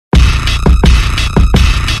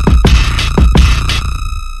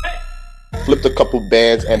couple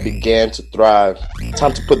bands and began to thrive.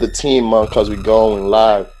 Time to put the team on cause we going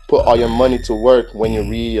live. Put all your money to work when you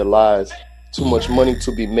realize too much money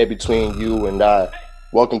to be made between you and I.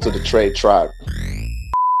 Welcome to the Trade Tribe.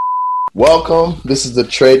 Welcome. This is the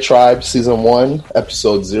Trade Tribe Season 1,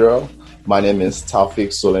 Episode 0. My name is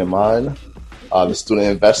Taufik Suleiman, the student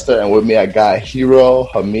investor, and with me I got Hero,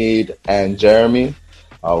 Hamid, and Jeremy.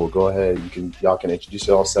 We'll go ahead. Y'all can introduce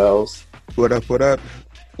yourselves. What up? What up?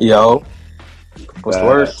 Yo, what's the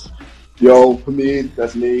word? Yo, Hamid,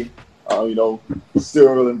 that's me.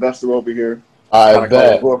 Serial investor over here. I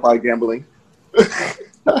bet. Glorified gambling.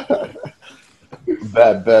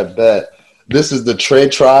 Bet. This is the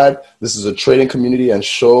Trade Tribe. This is a trading community and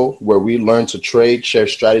show where we learn to trade, share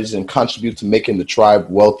strategies, and contribute to making the tribe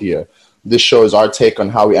wealthier. This show is our take on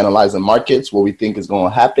how we analyze the markets, what we think is going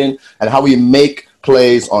to happen, and how we make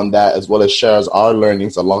plays on that, as well as shares our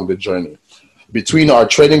learnings along the journey. Between our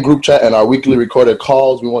trading group chat and our weekly recorded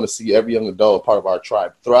calls, we want to see every young adult part of our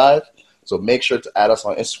tribe thrive. So make sure to add us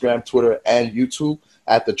on Instagram, Twitter, and YouTube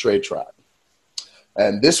at the Trade Tribe.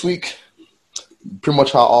 And this week, pretty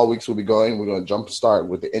much how all weeks will be going, we're going to jump start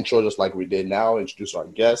with the intro just like we did now, introduce our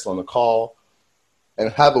guests on the call, and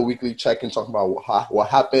have a weekly check-in talking about what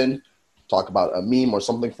happened, talk about a meme or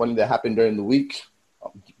something funny that happened during the week.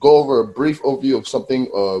 Go over a brief overview of something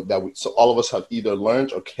so all of us have either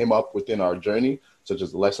learned or came up within our journey, such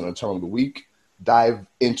as the lesson and term of the week. Dive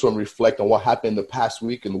into and reflect on what happened the past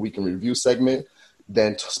week in the week in review segment.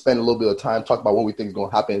 Then spend a little bit of time talk about what we think is going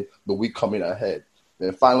to happen the week coming ahead.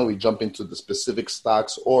 Then finally, we jump into the specific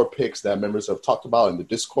stocks or picks that members have talked about in the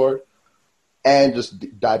Discord, and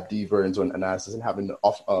just dive deeper into an analysis and having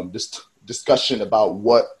this discussion about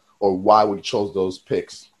what or why we chose those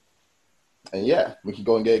picks. And yeah, we can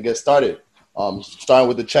go and get started. Starting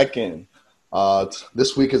with the check-in.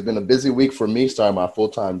 This week has been a busy week for me, starting my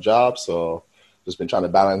full-time job. So just been trying to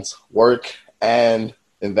balance work and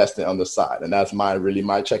investing on the side. And that's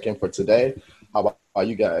my check-in for today. How about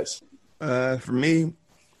you guys? For me,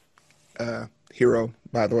 Hero,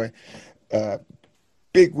 by the way,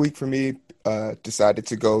 big week for me. Decided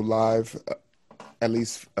to go live at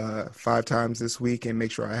least 5 times this week and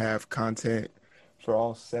make sure I have content for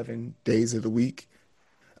all 7 days of the week.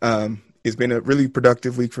 It's been a really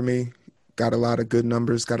productive week for me. Got a lot of good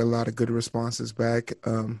numbers, got a lot of good responses back.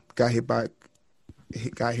 Got hit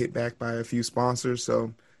back by a few sponsors,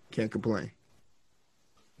 so can't complain.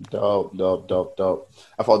 Dope.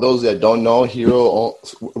 And for those that don't know, Hero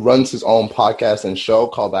runs his own podcast and show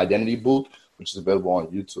called The Identity Booth, which is available on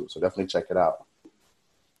YouTube. So definitely check it out.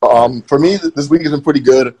 For me, this week has been pretty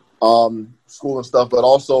good. School and stuff, but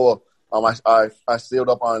also I sealed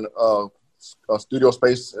up on a studio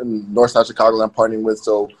space in Northside Chicago that I'm partnering with.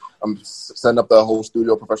 So I'm setting up the whole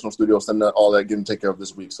studio, professional studio, sending all that, getting taken care of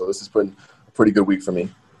this week. So this has been a pretty good week for me.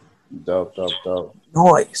 Dope.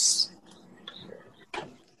 Nice.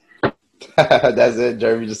 That's it.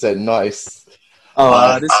 Jeremy just said nice.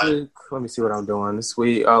 This week, let me see what I'm doing. This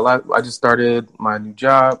week, I just started my new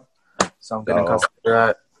job, so I'm getting accustomed to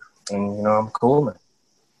that. And, I'm cool, man.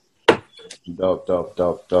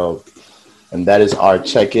 Dope. And that is our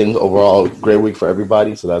check-in. Overall, great week for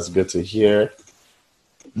everybody, so that's good to hear.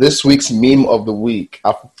 This week's meme of the week.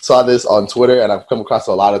 I saw this on Twitter, and I've come across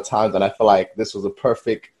it a lot of times, and I feel like this was a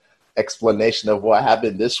perfect explanation of what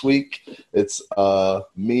happened this week. It's a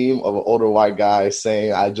meme of an older white guy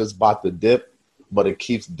saying, "I just bought the dip, but it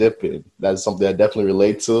keeps dipping." That's something I definitely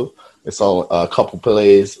relate to. It's on a couple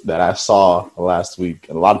plays that I saw last week,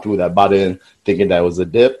 and a lot of people that bought in thinking that it was a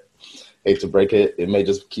dip. Hate to break it, it may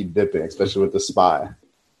just keep dipping, especially with the SPY.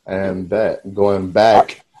 And that going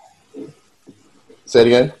back, say it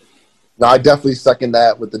again. No, I definitely second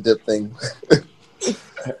that with the dip thing.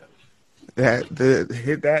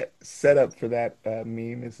 That setup for that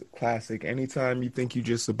meme is classic. Anytime you think you're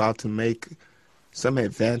just about to make some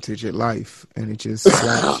advantage at life, and it just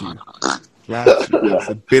slaps you. It's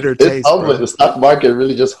a bitter taste. Bro. The stock market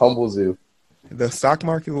really just humbles you. The stock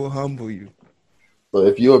market will humble you. So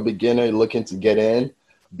if you're a beginner looking to get in,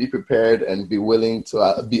 be prepared and be willing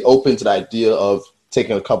to be open to the idea of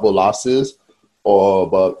taking a couple losses,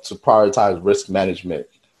 but to prioritize risk management.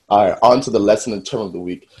 All right, on to the lesson and term of the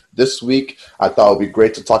week. This week, I thought it would be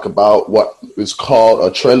great to talk about what is called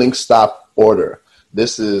a trailing stop order.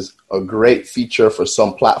 This is a great feature for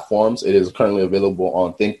some platforms. It is currently available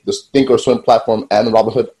on the Thinkorswim platform and the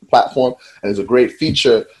Robinhood platform, and it's a great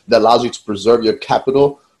feature that allows you to preserve your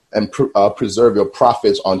capital and preserve your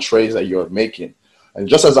profits on trades that you're making. And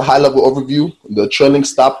just as a high-level overview, the trailing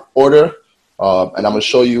stop order, and I'm going to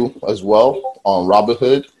show you as well on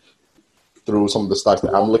Robinhood. through some of the stocks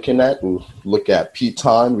that I'm looking at. We'll look at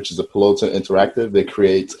Peloton, which is a Peloton Interactive. They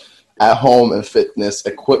create at-home and fitness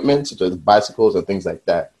equipment, such as bicycles and things like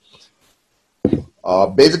that.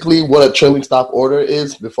 Basically, what a trailing stop order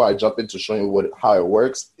is, before I jump into showing you how it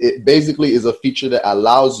works, it basically is a feature that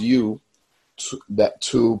allows you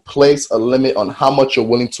to place a limit on how much you're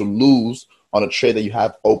willing to lose on a trade that you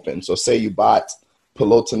have open. So say you bought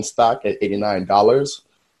Peloton stock at $89.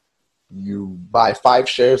 You buy 5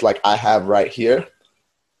 shares like I have right here.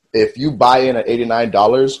 If you buy in at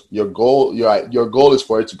 $89, your goal is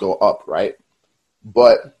for it to go up, right?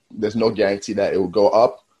 But there's no guarantee that it will go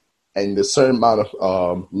up, and there's a certain amount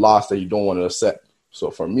of loss that you don't want to accept.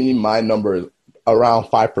 So for me, my number is around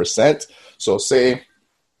 5%. So say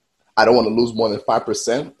I don't want to lose more than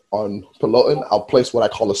 5% on Peloton, I'll place what I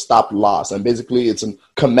call a stop loss. And basically it's a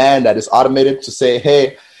command that is automated to say,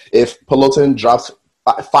 hey, if Peloton drops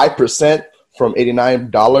 5% from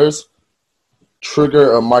 $89,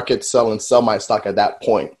 trigger a market sell and sell my stock at that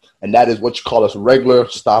point. And that is what you call a regular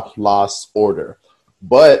stop loss order.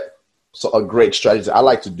 But so a great strategy I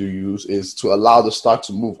like to use is to allow the stock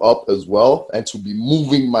to move up as well, and to be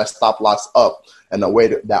moving my stop loss up. And the way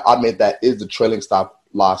that automate that is the trailing stop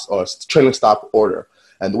loss or trailing stop order.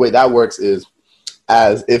 And the way that works is,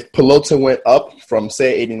 as if Peloton went up from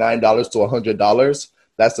say $89 to $100,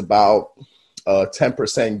 that's about a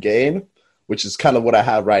 10% gain, which is kind of what I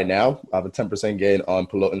have right now. I have a 10% gain on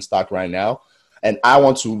Peloton stock right now. And I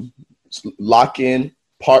want to lock in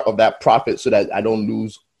part of that profit so that I don't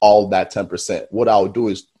lose all that 10%. What I'll do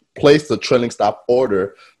is place the trailing stop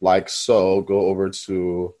order like so. Go over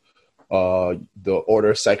to the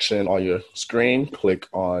order section on your screen, click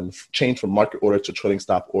on change from market order to trailing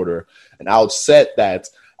stop order. And I'll set that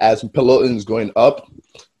as Peloton is going up,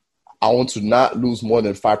 I want to not lose more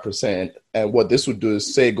than 5%. And what this would do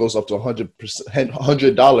is, say it goes up to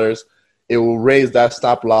 $100, it will raise that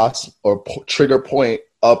stop loss or trigger point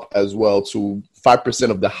up as well to 5%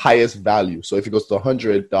 of the highest value. So if it goes to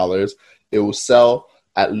 $100, it will sell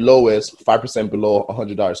at lowest 5% below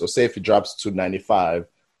 $100. So say if it drops to 95,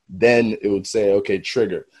 then it would say, okay,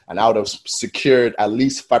 trigger. And I would have secured at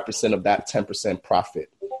least 5% of that 10% profit.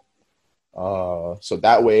 So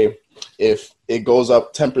that way, if it goes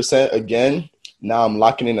up 10% again, now I'm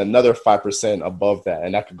locking in another 5% above that,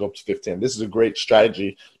 and that could go up to 15. This is a great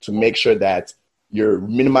strategy to make sure that you're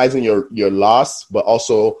minimizing your loss, but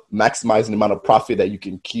also maximizing the amount of profit that you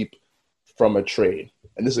can keep from a trade.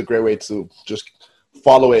 And this is a great way to just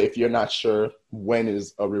follow it if you're not sure when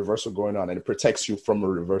is a reversal going on, and it protects you from a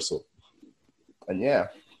reversal. And yeah,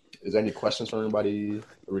 is there any questions from anybody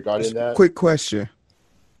regarding that? Quick question.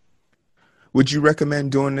 Would you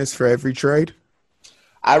recommend doing this for every trade?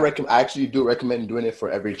 I actually do recommend doing it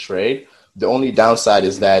for every trade. The only downside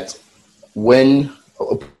is that when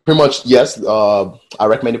pretty much, yes, I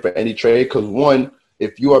recommend it for any trade because, one,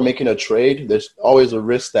 if you are making a trade, there's always a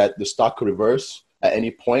risk that the stock could reverse at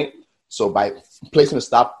any point. So by placing a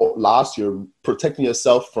stop loss, you're protecting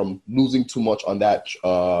yourself from losing too much on that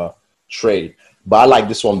trade. But I like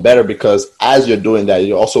this one better because as you're doing that,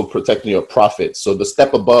 you're also protecting your profit. So the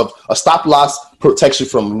step above, a stop loss protects you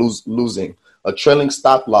from losing. A trailing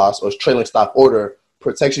stop loss or trailing stop order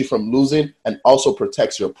protects you from losing and also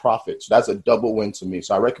protects your profit. So that's a double win to me.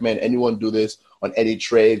 So I recommend anyone do this on any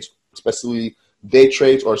trades, especially day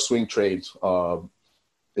trades or swing trades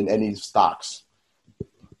in any stocks.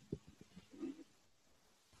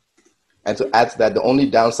 And to add to that, the only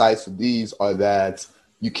downsides to these are that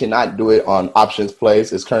you cannot do it on options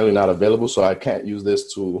plays. It's currently not available, so I can't use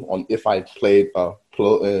this if I played a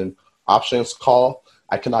Peloton options call.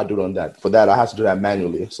 I cannot do it on that. For that, I have to do that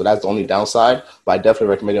manually. So that's the only downside, but I definitely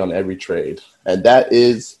recommend it on every trade. And that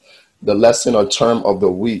is the lesson or term of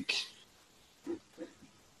the week.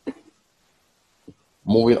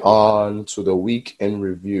 Moving on to the week in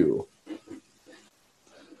review.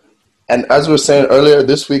 And as we were saying earlier,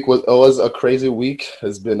 this week was a crazy week.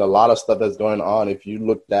 There's been a lot of stuff that's going on. If you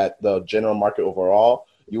looked at the general market overall,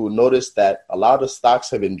 you will notice that a lot of the stocks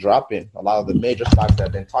have been dropping. A lot of the major stocks that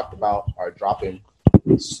have been talked about are dropping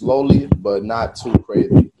slowly, but not too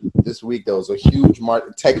crazy. This week, there was a huge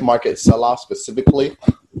tech market sell-off, specifically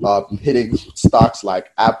hitting stocks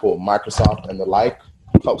like Apple, Microsoft, and the like.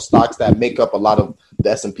 Stocks that make up a lot of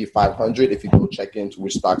the S&P 500. If you go check into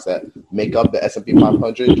which stocks that make up the S&P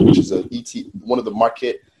 500, which is one of the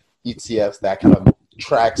market ETFs that kind of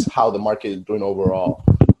tracks how the market is doing overall.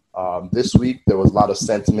 This week, there was a lot of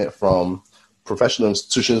sentiment from professional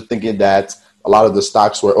institutions thinking that a lot of the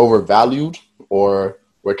stocks were overvalued or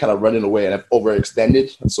were kind of running away and have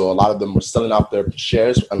overextended. And so a lot of them were selling off their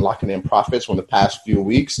shares and locking in profits from the past few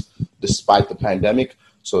weeks, despite the pandemic.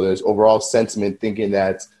 So there's overall sentiment thinking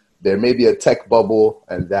that there may be a tech bubble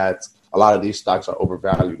and that a lot of these stocks are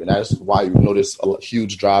overvalued. And that's why you notice a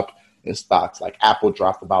huge drop in stocks. Like Apple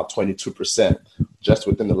dropped about 22% just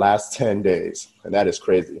within the last 10 days. And that is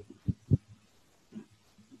crazy.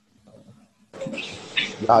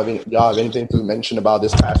 Y'all have anything to mention about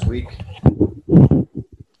this past week?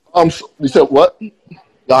 You said what?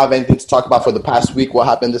 Y'all have anything to talk about for the past week? What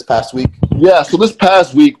happened this past week? Yeah, so this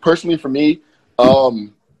past week, personally for me,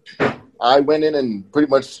 I went in and pretty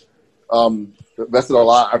much invested a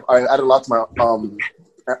lot. I added a lot to my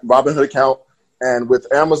Robinhood account, and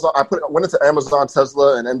with Amazon, went into Amazon,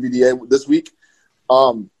 Tesla, and NVDA this week.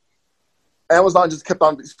 Amazon just kept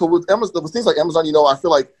on. So with Amazon, with things like Amazon, I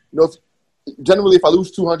feel like generally if I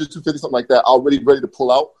lose 200, 250, something like that, I'll really be ready to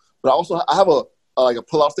pull out. But I have a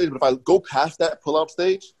pull out stage. But if I go past that pull out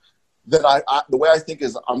stage, then the way I think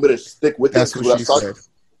is I'm going to stick with That's it. what she said.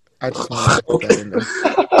 I just want to put that in there.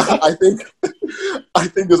 I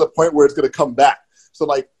think there's a point where it's going to come back. So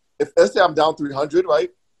like, if let's say I'm down 300, right?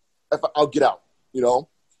 I'll get out,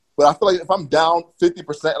 But I feel like if I'm down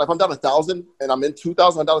 50%, like if I'm down 1,000 and I'm in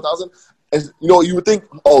 2,000, I'm down 1,000, and you would think,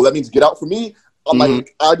 oh, that means get out for me. I'm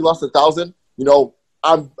like, I already lost 1,000.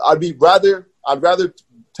 I'd rather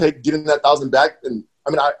take getting that 1,000 back. And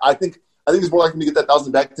I mean, I think it's more likely to get that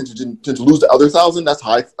 1,000 back than to lose the other 1,000. That's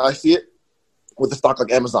how I see it with a stock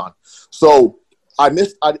like Amazon. So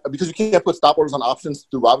because you can't put stop orders on options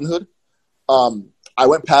through Robinhood. I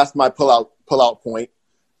went past my pull out point,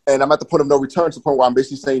 and I'm at the point of no return to the point where I'm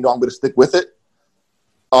basically saying, I'm going to stick with it.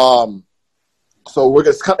 So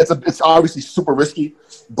it's obviously super risky,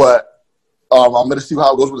 but I'm going to see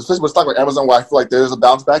how it goes especially with a stock like Amazon, where I feel like there's a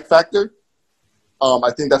bounce back factor.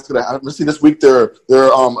 I think that's going to happen. See, this week they're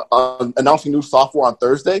announcing new software on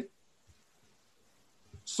Thursday.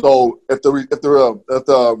 So if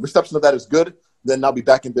the reception of that is good, then I'll be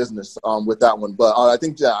back in business with that one. But I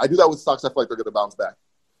think I do that with stocks. I feel like they're going to bounce back.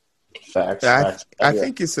 Facts. I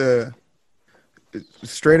think it's a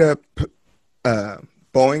straight up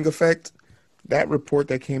Boeing effect. That report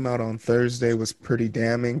that came out on Thursday was pretty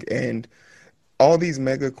damning, and all these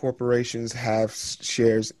mega corporations have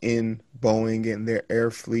shares in Boeing and their air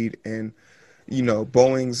fleet, and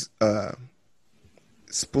Boeing's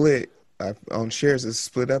split on shares is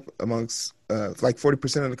split up amongst like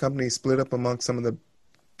 40% of the company is split up amongst some of the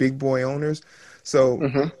big boy owners.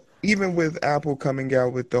 So even with Apple coming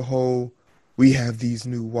out with the whole, we have these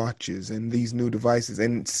new watches and these new devices,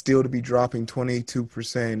 and still to be dropping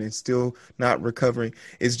 22% and still not recovering,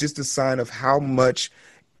 is just a sign of how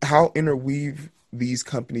interweave these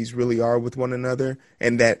companies really are with one another,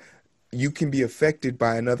 and that you can be affected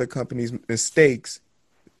by another company's mistakes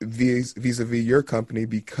vis-a-vis your company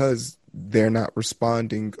because they're not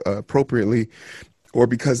responding appropriately, or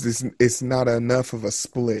because it's not enough of a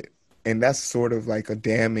split. And that's sort of like a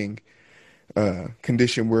damning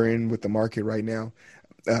condition we're in with the market right now.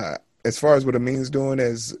 As far as what Amin's doing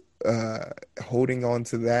as holding on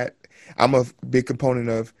to that, I'm a big component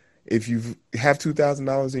of, if you have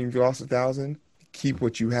 $2,000 and you've lost 1,000, keep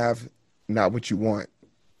what you have, not what you want.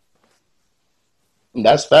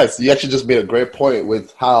 That's facts. You actually just made a great point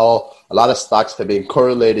with how a lot of stocks have been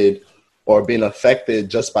correlated or being affected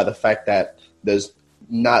just by the fact that there's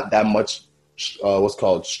not that much what's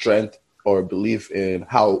called strength or belief in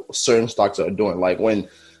how certain stocks are doing. Like when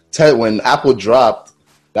Apple dropped,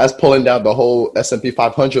 that's pulling down the whole S&P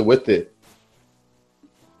 500 with it.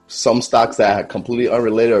 Some stocks that are completely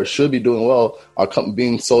unrelated or should be doing well are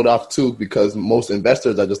being sold off too, because most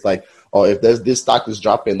investors are just like, oh, if this stock is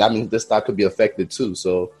dropping, that means this stock could be affected too.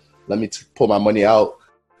 So let me pull my money out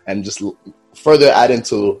and just further add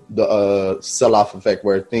into the sell-off effect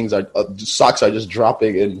where stocks are just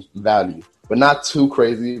dropping in value, but not too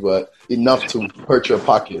crazy, but enough to hurt your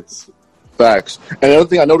pockets. Facts. And another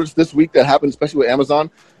thing I noticed this week that happened, especially with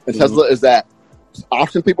Amazon and Tesla, is that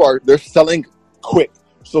option people they're selling quick.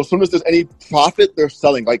 So as soon as there's any profit, they're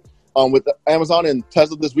selling. Like with Amazon and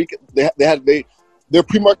Tesla this week, their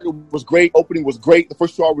pre-market was great, opening was great, the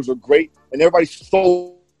first 2 hours were great, and everybody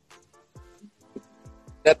sold.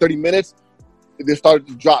 At 30 minutes, they started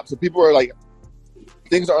to drop. So people are like,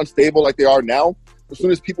 things are unstable like they are now. As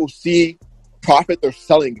soon as people see profit, they're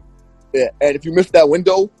selling it. And if you miss that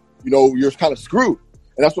window, you're kind of screwed.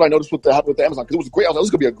 And that's what I noticed what happened with Amazon, because it was great. I was like, this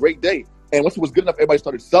is going to be a great day. And once it was good enough, everybody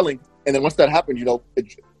started selling. And then once that happened, it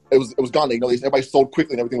was gone. Everybody sold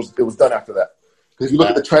quickly, and everything was done after that. Because if you look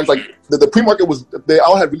at the trends, like the pre-market they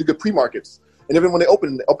all had really good pre-markets. And even when they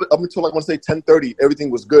opened, up until like, I want to say 10:30, everything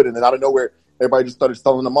was good. And then out of nowhere, everybody just started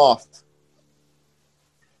selling them off.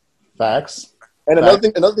 Facts. And another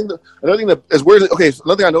thing that is weird. Okay, so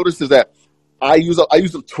another thing I noticed is that I use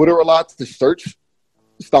Twitter a lot to search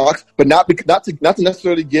stocks, but not to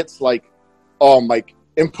necessarily get like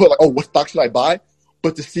input, like, oh, what stock should I buy,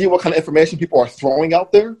 but to see what kind of information people are throwing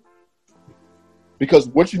out there. Because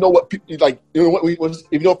once you know what if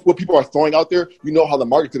you know what people are throwing out there, you know how the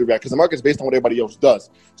market could react, because the market is based on what everybody else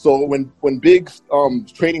does. So when big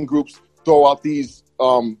trading groups throw out these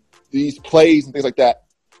plays and things like that,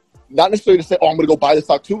 not necessarily to say, oh, I'm going to go buy the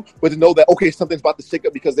stock too, but to know that, okay, something's about to shake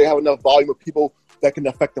up because they have enough volume of people that can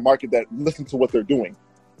affect the market that listen to what they're doing.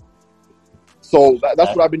 So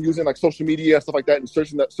that's what I've been using, like social media and stuff like that, and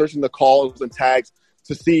searching the calls and tags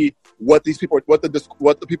to see what these people, what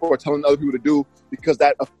the people are telling other people to do, because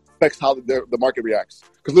that affects how the market reacts.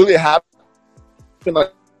 Because literally, it happened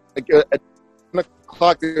like at 10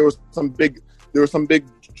 o'clock. There was some big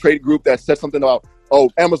trade group that said something about, oh,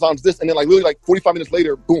 Amazon's this, and then like literally like 45 minutes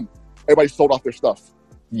later, boom, everybody sold off their stuff.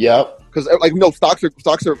 Yep. Because like we know stocks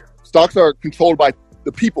are controlled by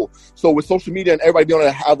the people. So with social media and everybody being able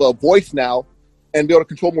to have a voice now and be able to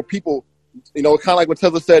control more people, you know, kind of like when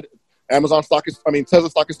Tesla said Tesla stock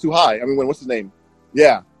is too high. I mean, what's his name?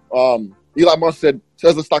 Yeah. Elon Musk said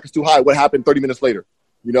Tesla stock is too high. What happened 30 minutes later?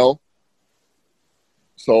 You know?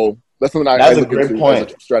 So that's something I look into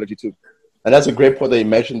as a strategy too. And that's a great point that you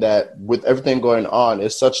mentioned, that with everything going on,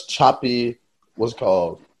 it's such choppy,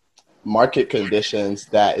 market conditions,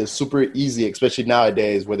 that is super easy, especially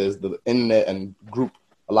nowadays where there's the internet and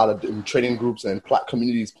a lot of trading groups and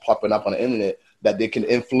communities popping up on the internet, that they can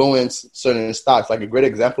influence certain stocks. Like a great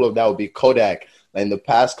example of that would be Kodak. In the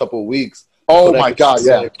past couple of weeks, oh Kodak my God,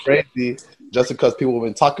 yeah, crazy, just because people have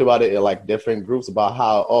been talking about it in like different groups about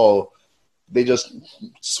how they just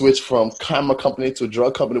switched from camera company to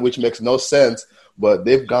drug company, which makes no sense, but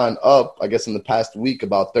they've gone up, I guess, in the past week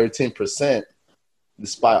about 13%.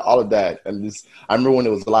 Despite all of that. And I remember when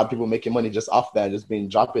there was a lot of people making money just off that, just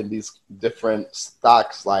dropping these different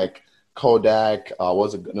stocks like Kodak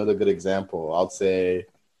was another good example. I'd say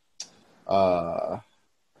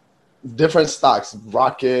different stocks,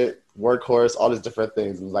 Rocket, Workhorse, all these different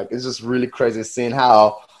things. And it's just really crazy seeing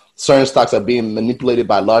how certain stocks are being manipulated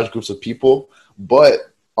by large groups of people.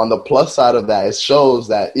 But on the plus side of that, it shows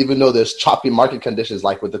that even though there's choppy market conditions,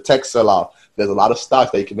 like with the tech sell-off, there's a lot of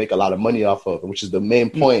stocks that you can make a lot of money off of, which is the main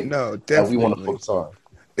point that we want to focus on.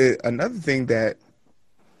 Another thing that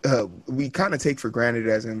we kind of take for granted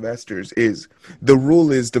as investors is the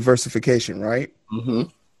rule is diversification, right? Mm-hmm.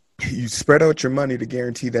 You spread out your money to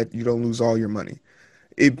guarantee that you don't lose all your money.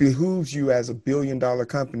 It behooves you as a billion-dollar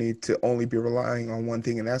company to only be relying on one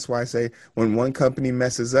thing. And that's why I say when one company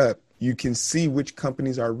messes up, you can see which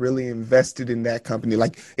companies are really invested in that company.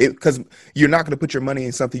 Because you're not going to put your money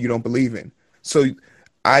in something you don't believe in. So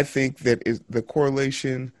I think that the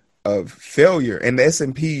correlation of failure, and the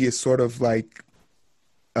S&P is sort of like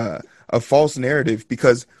a false narrative,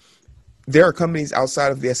 because there are companies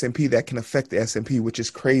outside of the S&P that can affect the S&P, which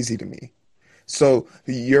is crazy to me. So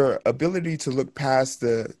your ability to look past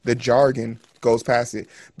the jargon goes past it.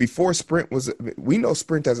 Before Sprint we know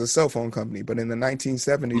Sprint as a cell phone company, but in the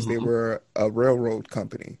 1970s, they were a railroad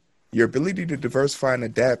company. Your ability to diversify and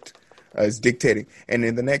adapt is dictating. And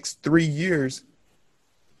in the next 3 years,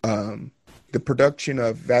 the production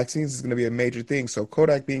of vaccines is going to be a major thing. So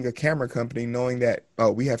Kodak being a camera company, knowing that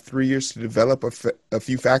we have 3 years to develop a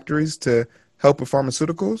few factories to help with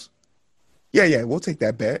pharmaceuticals. Yeah, we'll take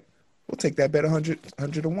that bet. We'll take that bet 100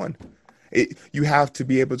 to 1. You have to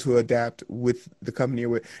be able to adapt with the company you're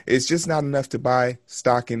with. It's just not enough to buy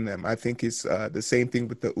stock in them. I think it's the same thing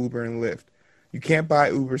with the Uber and Lyft. You can't buy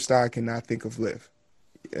Uber stock and not think of Lyft.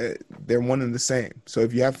 They're one and the same. So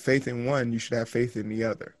if you have faith in one, you should have faith in the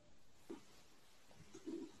other.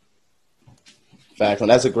 Facts, and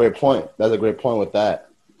that's a great point. That's a great point with that.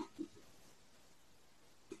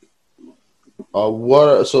 That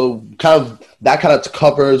kind of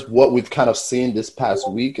covers what we've kind of seen this past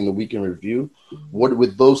week in the week in review.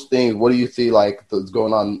 With those things, what do you see that's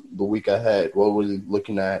going on the week ahead? What were we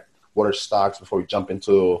looking at? What are stocks before we jump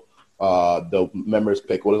into the members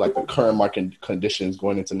pick? What are the current market conditions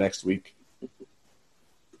going into next week?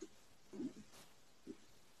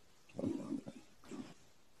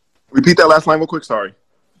 Repeat that last line real quick. Sorry.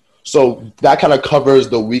 So that kind of covers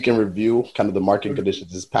the week in review, kind of the market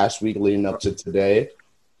conditions this past week leading up to today.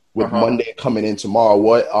 With Monday coming in tomorrow,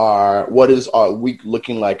 what is our week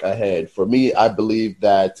looking like ahead? For me, I believe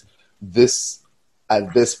that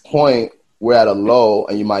at this point we're at a low,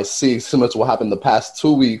 and you might see, similar to what happened the past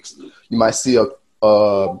 2 weeks, you might see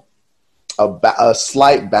a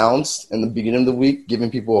slight bounce in the beginning of the week,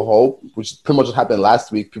 giving people hope, which pretty much what happened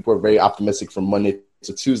last week. People were very optimistic from Monday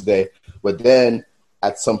to Tuesday, but then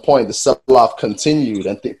at some point the sell-off continued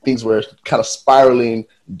and things were kind of spiraling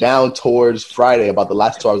down towards Friday, about the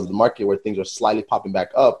last 2 hours of the market, where things are slightly popping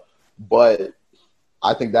back up. But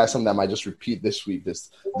I think that's something that might just repeat this week. This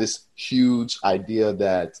huge idea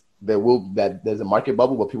that there's a market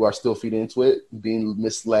bubble, but people are still feeding into it, being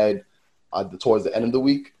misled towards the end of the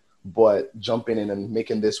week, but jumping in and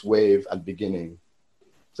making this wave at the beginning.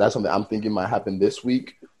 So that's something I'm thinking might happen this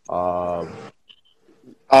week. I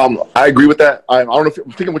agree with that. I don't know if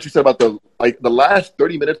I'm thinking what you said about the last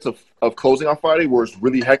 30 minutes of closing on Friday was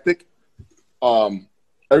really hectic.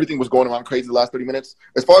 Everything was going around crazy the last 30 minutes.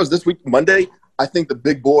 As far as this week, Monday, I think the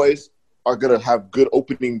big boys are going to have good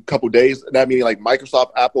opening couple days. That meaning like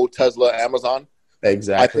Microsoft, Apple, Tesla, Amazon.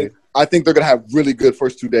 Exactly. I think they're going to have really good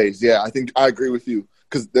first 2 days. Yeah, I agree with you,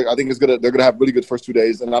 because I think they're going to have really good first 2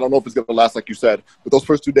 days, and I don't know if it's going to last like you said, but those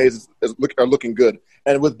first 2 days are looking good.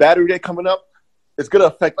 And with Battery Day coming up, it's going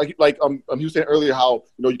to affect like you were saying earlier how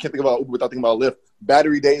you can't think about Uber without thinking about Lyft.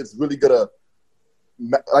 Battery Day is really going to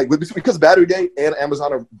because Battery Day and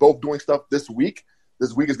Amazon are both doing stuff this week.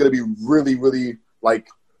 This week is going to be really, really like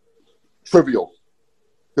trivial,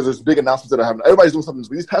 because there's big announcements that are happening. Everybody's doing something.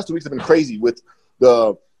 These past 2 weeks have been crazy with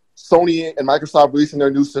the Sony and Microsoft releasing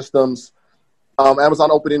their new systems, Amazon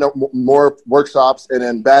opening up more workshops, and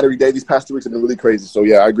then Battery Day. These past 2 weeks have been really crazy. So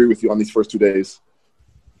yeah, I agree with you on these first 2 days.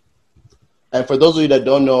 And for those of you that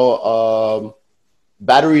don't know,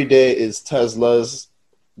 Battery Day is Tesla's,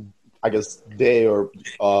 I guess, day or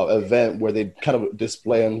event where they kind of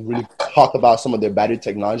display and really talk about some of their battery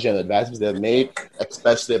technology and advancements they've made,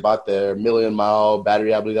 especially about their million-mile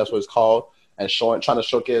battery, I believe that's what it's called, and trying to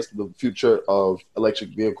showcase the future of electric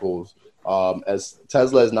vehicles. As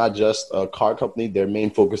Tesla is not just a car company, their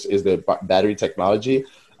main focus is their battery technology.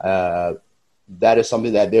 That is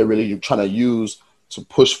something that they're really trying to use to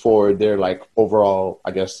push forward their like overall,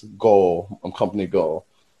 I guess, goal, company goal.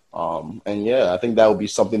 And yeah, I think that would be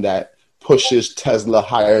something that pushes Tesla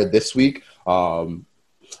higher this week. In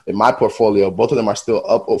my portfolio, both of them are still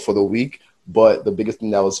up for the week, but the biggest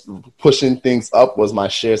thing that was pushing things up was my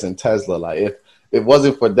shares in Tesla. Like if it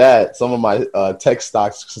wasn't for that, some of my tech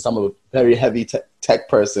stocks, since I'm a very heavy tech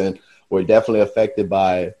person, were definitely affected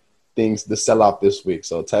by the sell-off this week.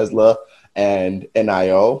 So Tesla and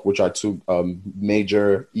NIO, which are two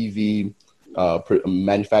major EV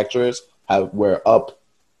manufacturers, were up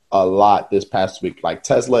a lot this past week. Like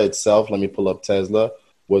Tesla itself, let me pull up Tesla,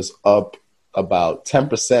 was up about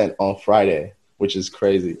 10% on Friday, which is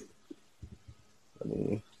crazy. Let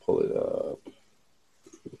me pull it up.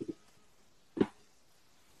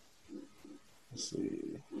 Let's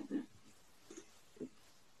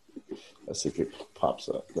see if it pops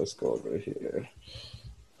up. Let's go over here.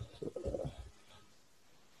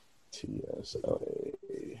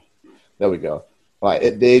 TSLA. There we go.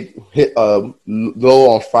 They hit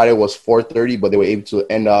low on Friday was 430, but they were able to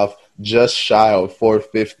end off just shy of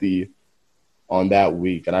 450 on that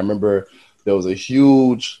week. And I remember there was a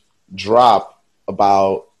huge drop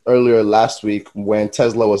about earlier last week when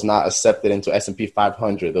Tesla was not accepted into S&P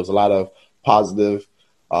 500. There was a lot of positive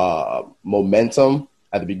momentum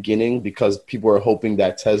at the beginning because people were hoping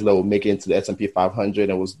that Tesla would make it into the S&P 500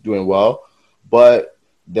 and was doing well. But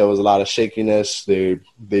there was a lot of shakiness. They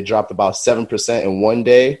dropped about 7% in one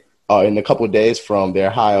day, in a couple of days, from their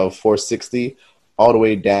high of 460 all the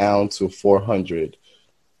way down to 400.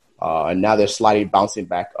 And now they're slightly bouncing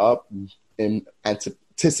back up in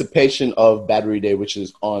anticipation of Battery Day, which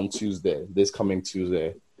is on Tuesday, this coming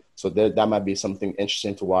Tuesday. So that might be something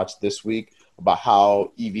interesting to watch this week about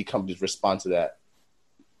how EV companies respond to that.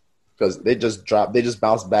 Because they just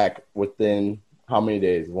bounced back within how many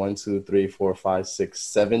days? 1, 2, 3, 4, 5, 6,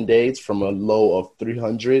 7 days from a low of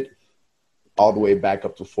 300 all the way back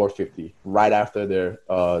up to 450 right after their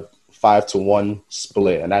 5-to-1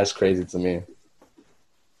 split. And that's crazy to me.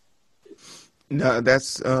 No,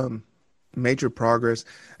 that's major progress.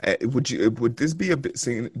 Would this be a bit?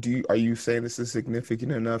 Are you saying this is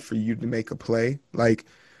significant enough for you to make a play? Like,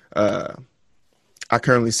 I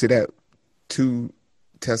currently sit at 2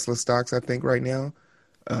 Tesla stocks, I think, right now.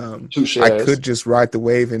 2 shares. I could just ride the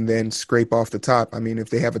wave and then scrape off the top. I mean,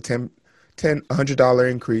 if they have a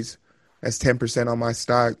 $100 increase, that's 10% on my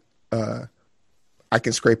stock. I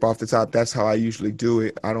can scrape off the top. That's how I usually do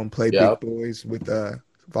it. I don't play big boys with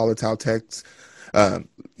volatile techs.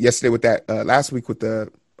 Yesterday with that, last week with the,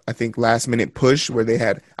 I think, last minute push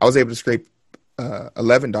where I was able to scrape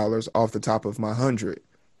 $11 off the top of my 100.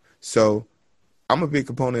 So I'm a big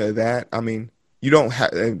component of that. I mean, you don't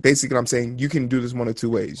have, basically I'm saying you can do this one of 2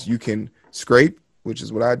 ways. You can scrape, which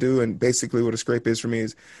is what I do. And basically what a scrape is for me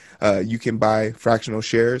is you can buy fractional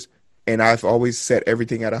shares and I've always set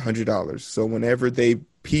everything at $100. So whenever they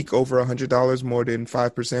peak over $100 more than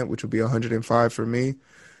 5%, which would be 105 for me,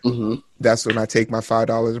 that's when I take my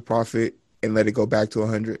 $5 of profit and let it go back to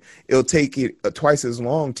 100. It'll take it twice as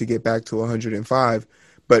long to get back to 105,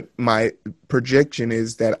 but my projection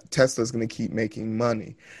is that Tesla's going to keep making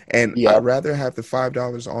money, and I'd rather have the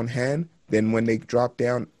 $5 on hand than when they drop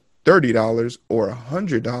down $30 or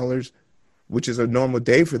 $100, which is a normal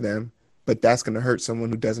day for them, but that's going to hurt someone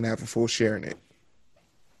who doesn't have a full share in it.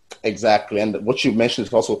 Exactly, and what you mentioned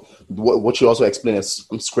is also what you also explained is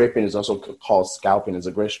scraping is also called scalping. Is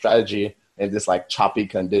a great strategy in this like choppy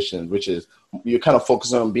condition, which is you're kind of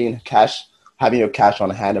focusing on having your cash on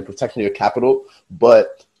hand and protecting your capital,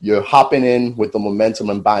 but you're hopping in with the momentum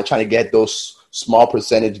and buying, trying to get those small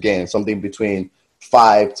percentage gains, something between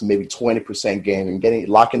 5 to maybe 20% gain, and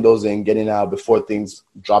locking those in, getting out before things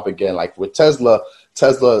drop again. Like with Tesla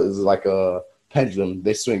is like a pendulum.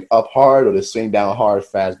 They swing up hard or they swing down hard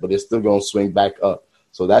fast, but they're still going to swing back up.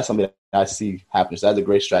 So that's something that I see happening. So that's a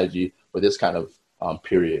great strategy for this kind of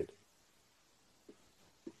period.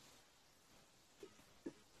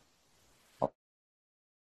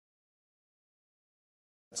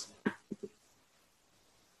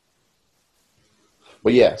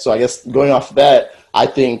 But yeah, so I guess going off that, I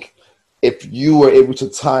think if you were able to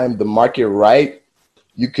time the market right,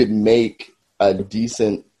 you could make a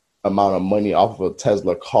decent amount of money off of a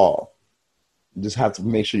Tesla call. You just have to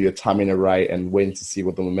make sure you're timing it right and waiting to see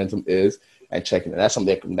what the momentum is and checking it. That's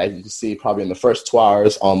something that you can see probably in the first 2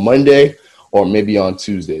 hours on Monday or maybe on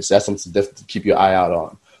Tuesday. So that's something to keep your eye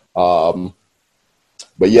out on.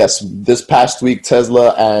 But yes, this past week,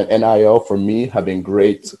 Tesla and NIO for me have been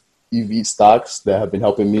great EV stocks that have been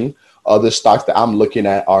helping me. Other stocks that I'm looking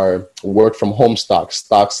at are work from home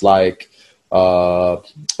stocks like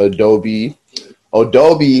Adobe.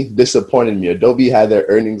 Adobe disappointed me. Adobe had their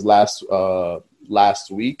earnings last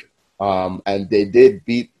week, and they did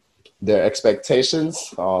beat their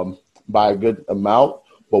expectations by a good amount.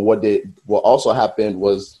 But what also happened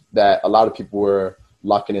was that a lot of people were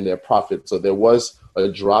locking in their profit. So there was a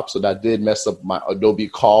drop. So that did mess up my Adobe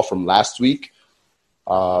call from last week.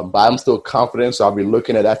 But I'm still confident. So I'll be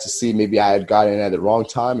looking at that to see maybe I had gotten in at the wrong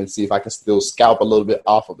time and see if I can still scalp a little bit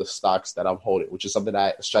off of the stocks that I'm holding, which is something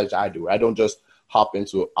a strategy I do. I don't just hop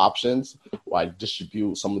into options, or I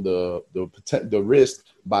distribute some of the risk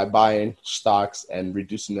by buying stocks and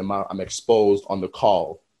reducing the amount I'm exposed on the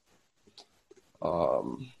call.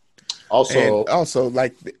 Also,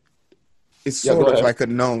 like it's sort of like a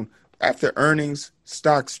known after earnings,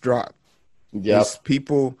 stocks drop. Yes,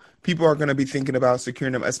 people are going to be thinking about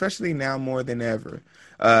securing them, especially now more than ever.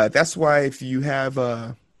 That's why if you have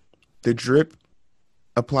the drip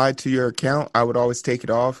applied to your account, I would always take it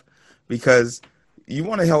off because you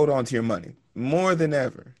want to hold on to your money more than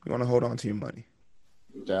ever. You want to hold on to your money.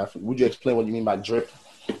 Definitely. Would you explain what you mean by drip?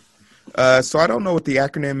 So I don't know what the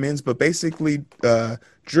acronym means, but basically,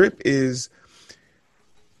 drip is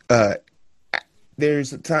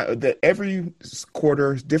there's a time that every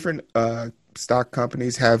quarter different stock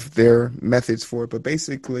companies have their methods for it, but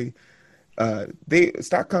basically,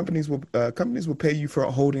 companies will pay you for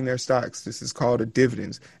holding their stocks. This is called a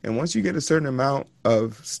dividends, and once you get a certain amount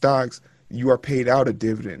of stocks, you are paid out a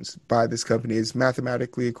dividends by this company. It's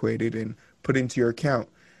mathematically equated and put into your account.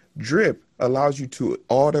 Drip allows you to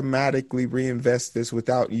automatically reinvest this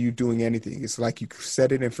without you doing anything. It's like you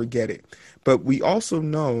set it and forget it. But we also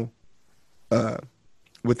know,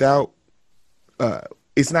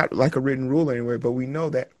 it's not like a written rule anywhere, but we know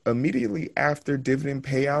that immediately after dividend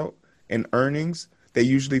payout and earnings, they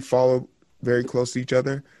usually follow very close to each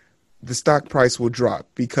other. The stock price will drop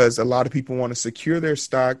because a lot of people want to secure their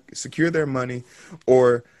stock, secure their money,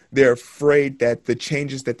 or they're afraid that the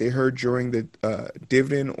changes that they heard during the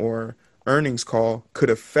dividend or earnings call could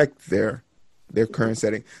affect their current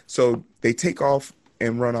setting. So they take off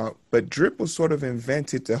and run out. But drip was sort of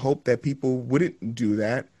invented to hope that people wouldn't do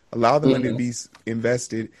that, allow the money to be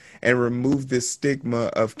invested, and remove this stigma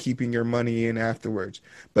of keeping your money in afterwards.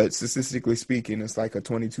 But statistically speaking, it's like a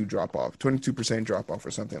 22% drop off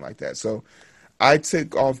or something like that. So I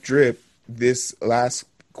took off drip this last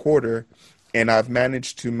quarter, and I've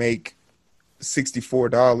managed to make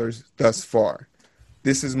 $64 thus far.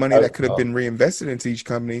 This is money that could have been reinvested into each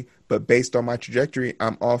company, but based on my trajectory,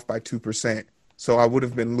 I'm off by 2%. So I would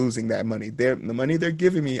have been losing that money. The money they're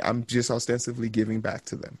giving me, I'm just ostensibly giving back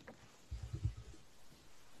to them.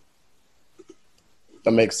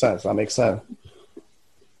 That makes sense.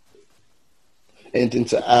 Anything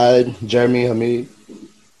to add, Jeremy, Hamid?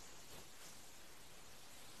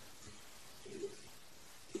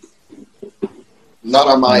 Not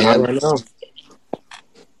on my end. Right now.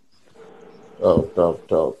 Oh, dope,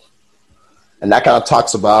 dope. And that kind of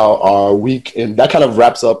talks about our week, and that kind of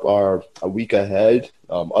wraps up our a week ahead.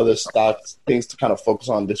 Other stocks, things to kind of focus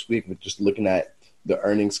on this week. We're just looking at the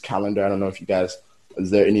earnings calendar. I don't know if you guys,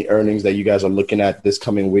 is there any earnings that you guys are looking at this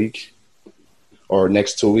coming week or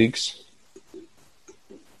next 2 weeks?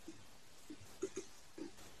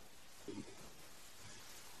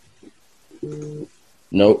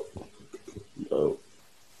 Nope. No.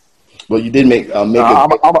 Well, you did make I'm an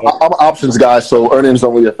options guy, so earnings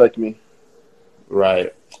don't really affect me.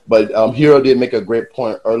 Right. But Hero did make a great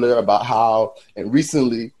point earlier about how, and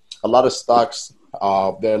recently, a lot of stocks,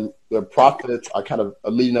 their profits are kind of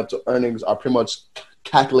leading up to earnings are pretty much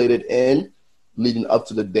calculated in leading up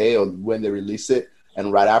to the day or when they release it.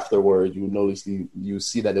 And right afterwards, you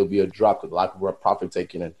see that there'll be a drop because a lot of people are profit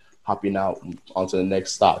taking and hopping out onto the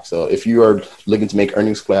next stock. So if you are looking to make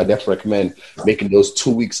earnings play, I definitely recommend making those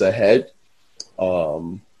 2 weeks ahead.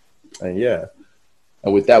 And yeah.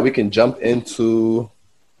 And with that, we can jump into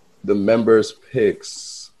the members'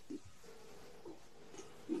 picks.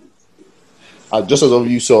 Just as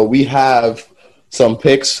overview, so we have some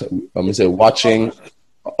picks. I'm gonna say watching.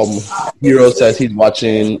 Hero says he's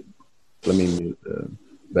watching. Let me mute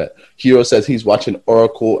that. Hero says he's watching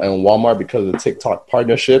Oracle and Walmart because of the TikTok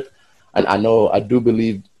partnership. And I do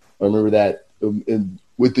believe, remember that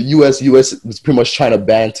with the US is pretty much trying to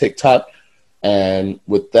ban TikTok. And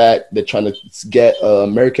with that, they're trying to get an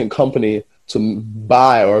American company to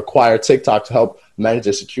buy or acquire TikTok to help manage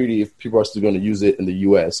their security if people are still going to use it in the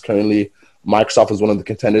US. Currently, Microsoft is one of the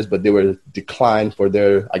contenders, but they were declined for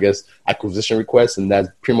their, I guess, acquisition request. And that's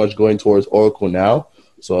pretty much going towards Oracle now.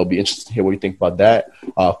 So it'll be interesting to hear what you think about that.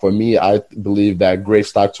 For me, I believe that great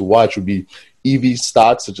stock to watch would be EV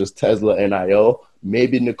stocks such as Tesla, NIO,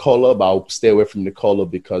 maybe Nikola, but I'll stay away from Nikola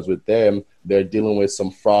because with them, they're dealing with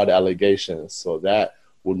some fraud allegations. So that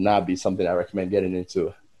would not be something I recommend getting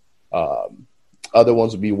into. Other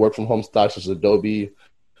ones would be work from home stocks such as Adobe,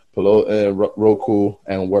 Roku,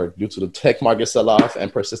 and Work. Due to the tech market sell-off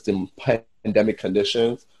and persistent pandemic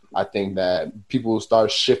conditions, I think that people will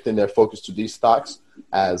start shifting their focus to these stocks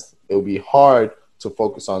as it will be hard to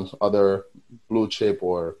focus on other blue chip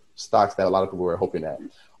or stocks that a lot of people were hoping at.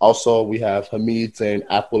 Also, we have Hamid saying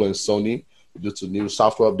Apple and Sony due to new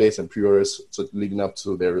software updates and pre-orders leading up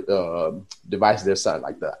to their devices they're selling,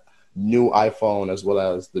 like the new iPhone as well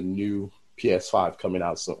as the new PS5 coming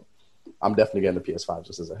out soon. I'm definitely getting the PS5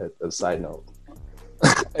 just as a side note.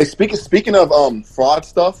 Hey, speaking of fraud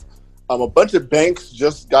stuff, a bunch of banks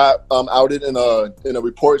just got outed in a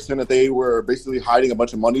report saying that they were basically hiding a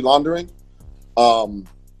bunch of money laundering.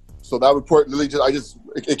 So that report really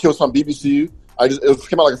it came from BBC. It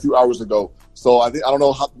came out like a few hours ago. So I don't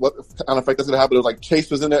know what kind of effect that's going to have. But it was like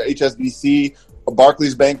Chase was in there, HSBC,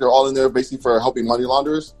 Barclays Bank. They're all in there basically for helping money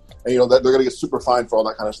launderers, and they're going to get super fined for all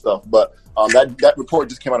that kind of stuff. But that report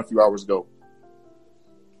just came out a few hours ago.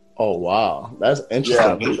 Oh wow, that's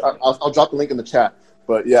interesting. Yeah, I'll drop the link in the chat.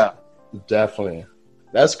 But yeah, definitely,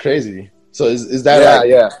 that's crazy. So is that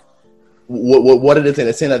yeah? What are they saying?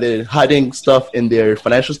 They're saying that they're hiding stuff in their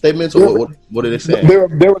financial statements, or what are they saying?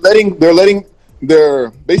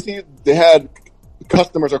 They had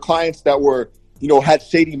customers or clients that were, had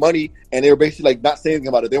shady money, and they were basically like not saying anything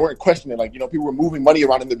about it. They weren't questioning, like, people were moving money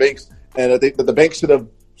around in the banks, and that the bank should have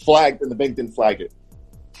flagged, and the bank didn't flag it.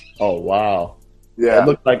 Oh wow! Yeah, it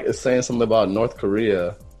looked like it's saying something about North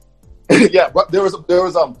Korea. Yeah, but there was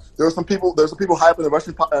some people high up in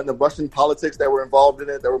the Russian politics that were involved in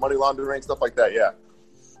it. That were money laundering, stuff like that. Yeah.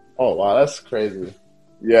 Oh wow, that's crazy.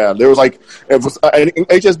 Yeah, there was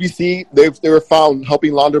HSBC. They were found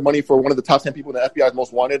helping launder money for one of the top 10 people in the FBI's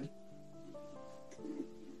most wanted.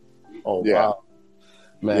 Oh yeah. Wow,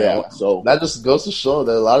 man! Yeah, so that just goes to show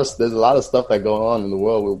that there's a lot of stuff that going on in the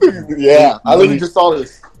world. Yeah, I literally just saw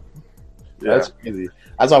this. Yeah. That's crazy.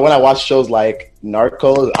 That's why when I watch shows like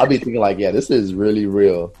Narcos, I'll be thinking like, yeah, this is really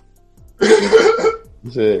real.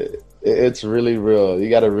 It's really real.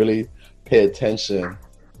 You got to really pay attention,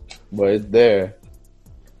 but it's there.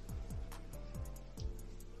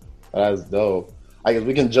 That's dope. I guess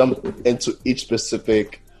we can jump into each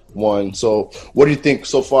specific one. So what do you think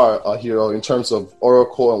so far, Hero, in terms of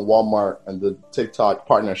Oracle and Walmart and the TikTok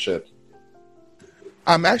partnership?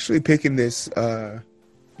 I'm actually picking this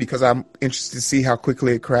because I'm interested to see how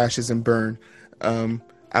quickly it crashes and burn.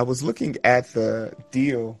 I was looking at the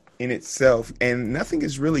deal in itself, and nothing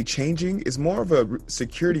is really changing. It's more of a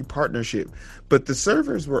security partnership, but the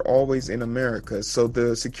servers were always in America, so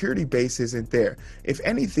the security base isn't there. If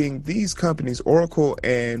anything, these companies, Oracle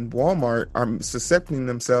and Walmart, are susceptible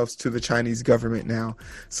themselves to the Chinese government now.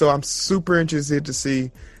 So I'm super interested to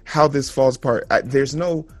see how this falls apart. There's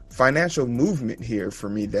no financial movement here for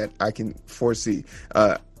me that I can foresee.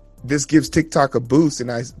 This gives TikTok a boost,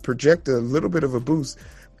 and I project a little bit of a boost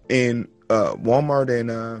in Walmart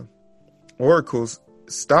and Oracle's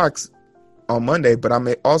stocks on Monday. But I'm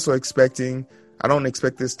also expecting, I don't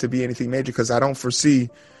expect this to be anything major because I don't foresee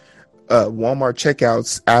Walmart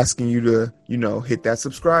checkouts asking you to, hit that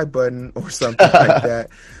subscribe button or something like that.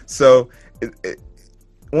 So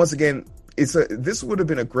once again, this would have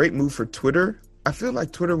been a great move for Twitter. I feel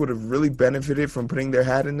like Twitter would have really benefited from putting their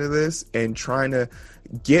hat into this and trying to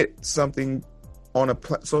get something on a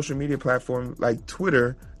social media platform like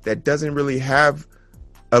Twitter that doesn't really have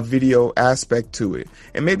a video aspect to it.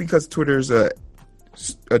 And maybe because Twitter's a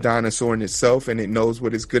dinosaur in itself and it knows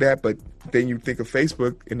what it's good at, but then you think of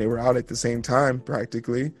Facebook and they were out at the same time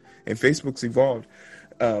practically, and Facebook's evolved.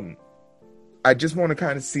 I just want to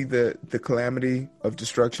kind of see the calamity of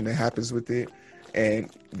destruction that happens with it, and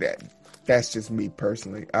that's just me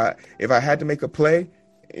personally. If I had to make a play,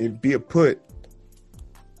 it'd be a put.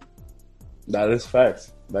 That is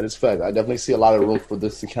facts. I definitely see a lot of room for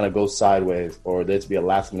this to kind of go sideways or there to be a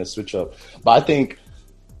last minute switch up. But I think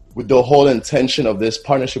with the whole intention of this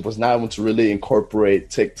partnership was not even to really incorporate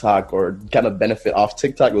TikTok or kind of benefit off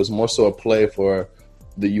TikTok. It was more so a play for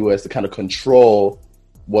the US to kind of control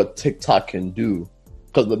what TikTok can do.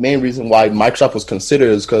 Because the main reason why Microsoft was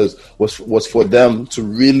considered is because was for them to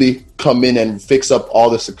really come in and fix up all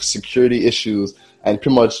the security issues and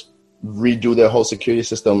pretty much redo their whole security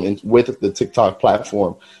system with the TikTok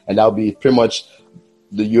platform. And that would be pretty much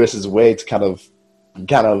the US's way to kind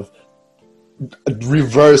of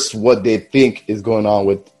reverse what they think is going on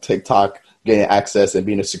with TikTok getting access and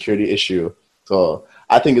being a security issue. So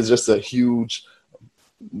I think it's just a huge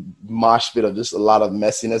mosh pit of just a lot of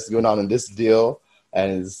messiness going on in this deal,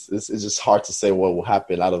 and it's just hard to say what will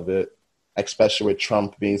happen out of it, especially with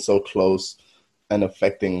Trump being so close and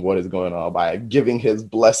affecting what is going on by giving his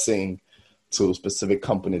blessing to specific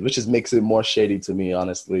companies, which just makes it more shady to me,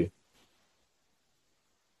 honestly.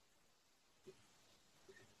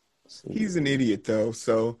 He's an idiot, though.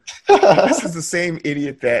 So this is the same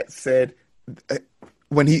idiot that said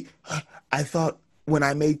I thought when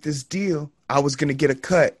I made this deal, I was going to get a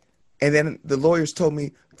cut. And then the lawyers told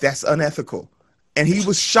me that's unethical. And he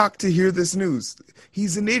was shocked to hear this news.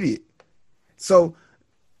 He's an idiot. So,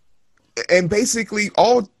 and basically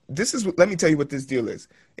let me tell you what this deal is.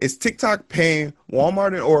 It's TikTok paying Walmart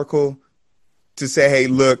and Oracle to say, hey,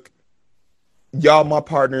 look, y'all my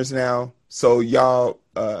partners now. So y'all,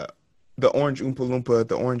 the orange Oompa Loompa,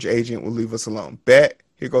 the orange agent will leave us alone. Bet,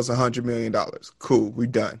 here goes $100 million. Cool, we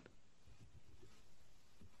done.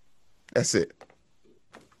 That's it.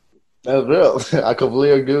 That's real. I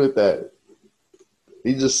completely agree with that.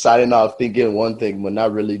 He's just signing off thinking one thing, but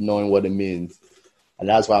not really knowing what it means. And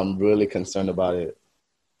that's why I'm really concerned about it.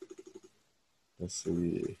 Let's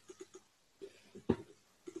see.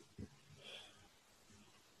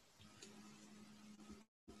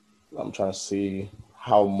 I'm trying to see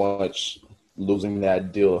how much losing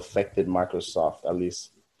that deal affected Microsoft, at least.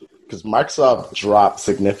 Because Microsoft dropped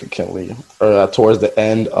significantly towards the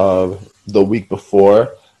end of the week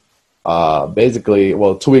before. Basically,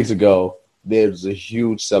 2 weeks ago, there was a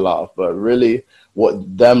huge sell-off. But really,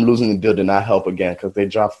 them losing the deal did not help again because they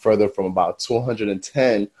dropped further from about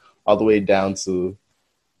 210 all the way down to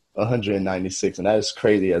 196. And that is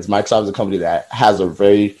crazy, as Microsoft is a company that has a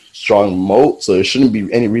very strong moat. So there shouldn't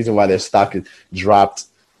be any reason why their stock is dropped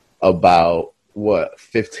about,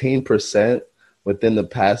 15% within the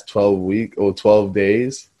past 12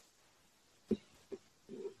 days.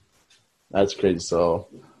 That's crazy. So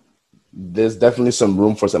there's definitely some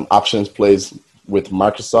room for some options plays with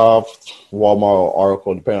Microsoft, Walmart, or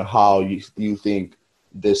Oracle, depending on how you think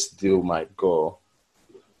this deal might go.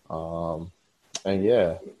 And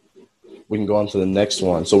yeah, we can go on to the next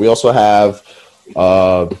one. So we also have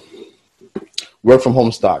work from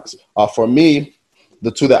home stocks. For me, the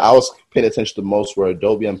two that I was paying attention to most were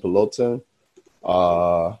Adobe and Peloton.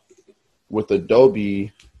 With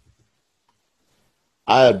Adobe,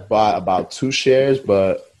 I had bought about 2 shares,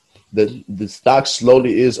 but the stock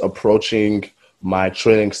slowly is approaching my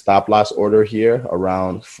trading stop loss order here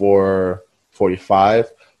around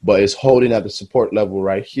 445, but it's holding at the support level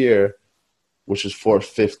right here, which is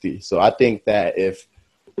 450. So I think that if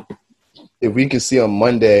we can see on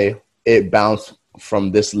Monday it bounce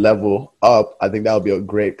from this level up, I think that would be a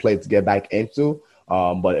great play to get back into.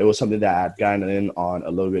 But it was something that I'd gotten in on a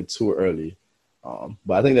little bit too early.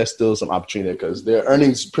 But I think there's still some opportunity because their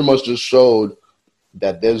earnings pretty much just showed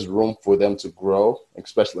that there's room for them to grow,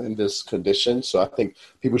 especially in this condition. So I think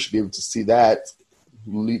people should be able to see that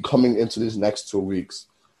coming into these next 2 weeks.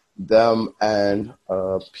 Them and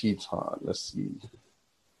Piton. Let's see.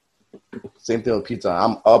 Same thing with Piton.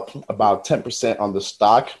 I'm up about 10% on the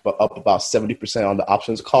stock, but up about 70% on the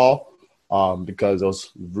options call because there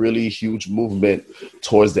was really huge movement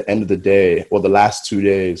towards the end of the day or the last 2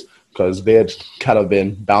 days because they had kind of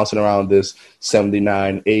been bouncing around this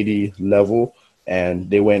 79, 80 level, and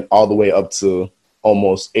they went all the way up to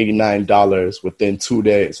almost $89 within 2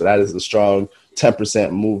 days. So that is a strong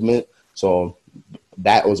 10% movement. So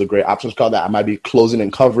that was a great options call that I might be closing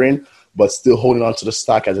and covering, but still holding on to the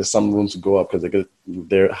stock as there's some room to go up because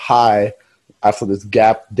their high after this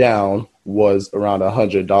gap down was around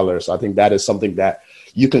 $100. So I think that is something that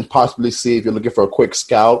you can possibly see if you're looking for a quick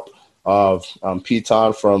scalp of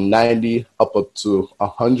Piton from 90 up to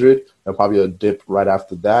 100, and probably a dip right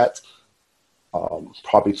after that,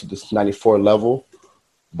 probably to this 94 level.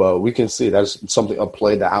 But we can see that's something, a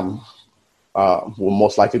play that I'm will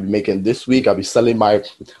most likely be making this week. I'll be selling my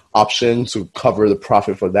option to cover the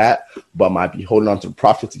profit for that, but might be holding on to the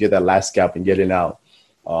profit to get that last scalp and getting out.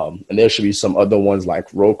 And there should be some other ones like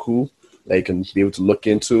Roku that you can be able to look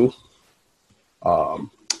into.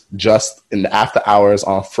 Just in the after hours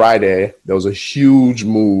on Friday, there was a huge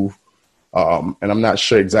move, and I'm not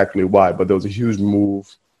sure exactly why, but there was a huge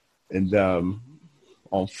move in them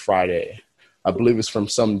on Friday. I believe it's from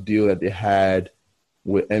some deal that they had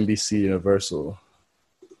with NBC Universal.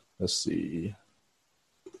 Let's see.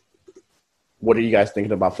 What are you guys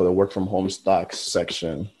thinking about for the work from home stocks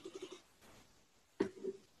section?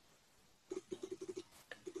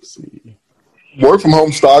 Let's see. Work from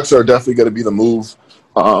home stocks are definitely going to be the move.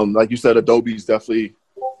 Like you said, Adobe's definitely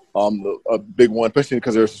a big one, especially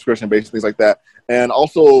because they're subscription based, things like that. And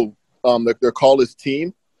also, their call is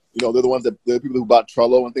team. You know, they're the people who bought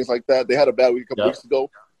Trello and things like that. They had a bad week a couple weeks ago,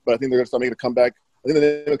 but I think they're going to start making a comeback. I think the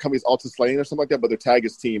name of the company is Altus Lane or something like that, but their tag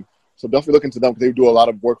is team. So definitely look into them because they do a lot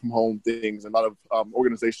of work from home things and a lot of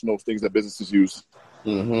organizational things that businesses use.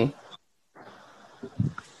 Mm-hmm.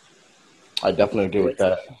 I definitely agree with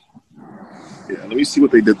that. Yeah, let me see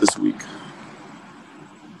what they did this week.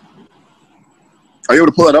 Are you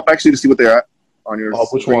able to pull that up actually to see what they're at on your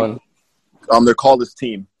which screen? one? They're called this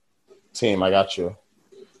team. Team, I got you.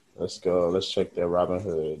 Let's go. Let's check their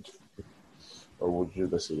Robinhood. Or would you?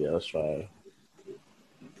 Let's see. Yeah, let's try.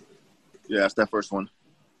 Yeah, it's that first one.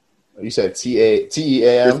 You said TEAM?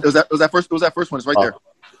 It was that first one. It's right there.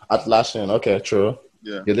 Atlassian. Okay, true.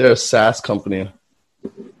 Yeah, They're a SaaS company.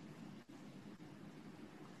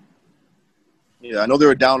 Yeah, I know they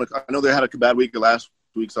were down. I know they had a bad week last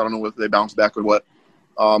week, so I don't know if they bounced back or what.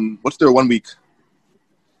 What's their 1 week?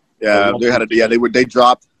 Yeah, they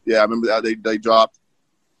dropped. Yeah, I remember that they dropped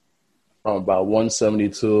From about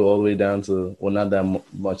 172 all the way down to, well, not that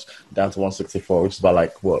much, down to 164, which is about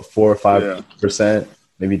like what, 4 or 5%,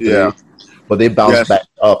 maybe 3. Yeah. But they bounced back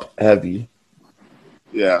up heavy.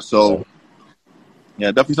 Yeah, so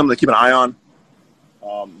yeah, definitely something to keep an eye on.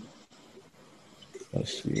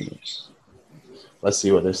 Let's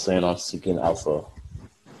see what they're saying on Seeking Alpha.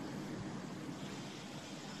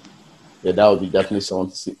 Yeah, that would be definitely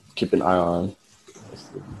someone to keep an eye on. Let's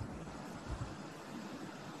see.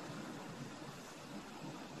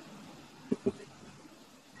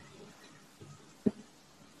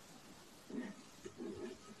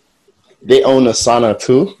 They own Asana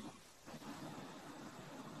too,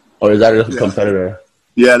 or is that a competitor?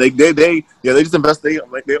 Yeah, they just invest. They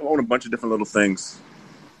own a bunch of different little things.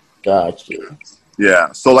 Gotcha.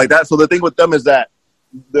 Yeah, so like that. So the thing with them is that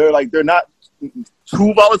they're not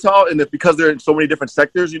too volatile, and it's because they're in so many different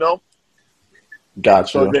sectors, you know.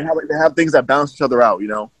 Gotcha. So they have things that balance each other out, you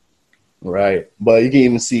know. Right, but you can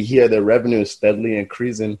even see here their revenue is steadily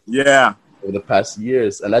increasing. Yeah, over the past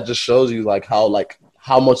years, and that just shows you how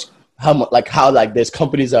there's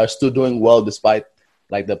companies that are still doing well despite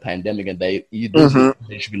like the pandemic, and they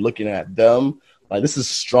should be looking at them. Like, this is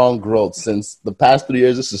strong growth since the past 3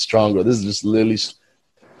 years. This is strong growth. This is just literally,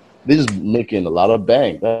 they're just making a lot of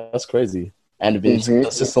bank. That's crazy, and they've been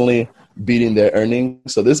consistently beating their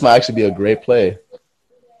earnings. So this might actually be a great play,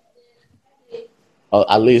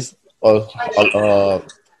 at least a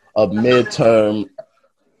midterm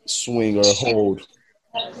swing or hold.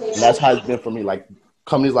 And that's how it's been for me. Like,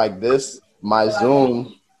 companies like this, my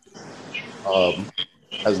Zoom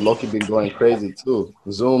has low-key been going crazy too.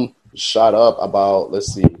 Zoom shot up about,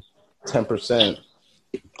 10%.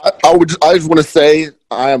 I just want to say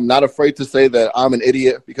I am not afraid to say that I'm an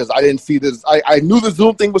idiot because I didn't see this. I knew the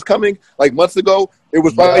Zoom thing was coming like months ago. It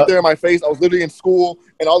was right there in my face. I was literally in school,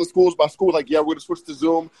 and all the schools, my school was like, yeah, we're going to switch to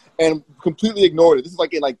Zoom, and completely ignored it. This is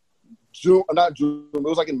like in June, not June. It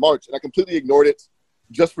was like in March, and I completely ignored it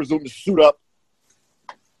just for Zoom to shoot up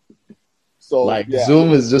So Like yeah. Zoom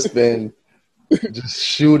has just been just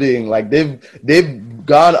shooting. Like they've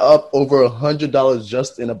gone up over $100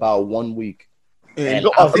 just in about 1 week. And And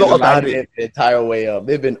the I've thing been about riding it, it the entire way up.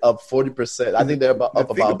 They've been up 40%. I think they're the up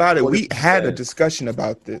thing about about it, we had a 40%. discussion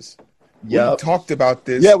about this. We Yep. talked about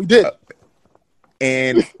this. Yeah, we did.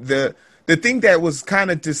 And the thing that was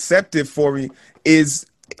kind of deceptive for me is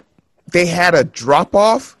they had a drop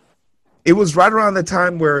off. It was right around the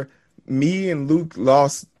time where me and Luke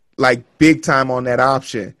lost like big time on that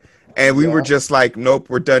option. And we were just like, nope,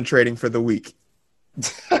 we're done trading for the week.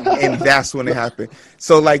 And that's when it happened.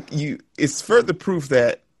 So like it's further proof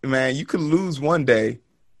that, man, you could lose one day,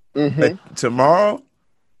 but tomorrow,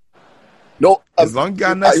 No, as long as you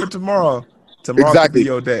got enough for tomorrow could be exactly.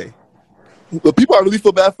 your day. The people I really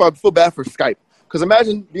feel bad for Skype. Because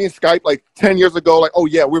imagine being Skype like 10 years ago, like, oh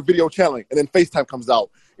yeah, we're video channeling, and then FaceTime comes out.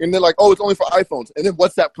 And they're like, oh, it's only for iPhones. And then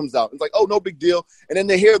WhatsApp comes out. It's like, oh, no big deal. And then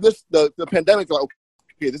they hear this, the pandemic, they're like,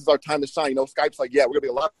 okay, this is our time to shine. You know, Skype's like, yeah, we're going to be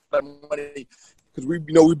a lot of money because we've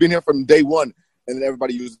been here from day one. And then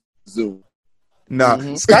everybody uses Zoom. No,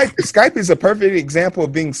 Skype is a perfect example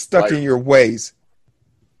of being stuck in your ways.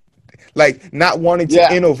 Like not wanting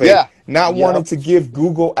to innovate, not wanting to give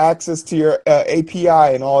Google access to your API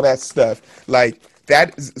and all that stuff. Like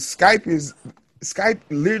that, Skype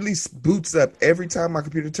literally boots up every time my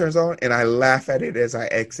computer turns on, and I laugh at it as I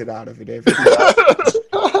exit out of it every time.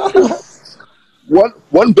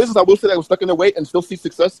 One business I will say that was stuck in their way and still see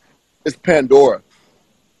success is Pandora.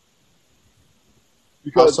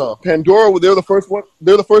 Because Pandora, they're the first one.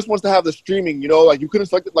 They're the first ones to have the streaming. You know, like you couldn't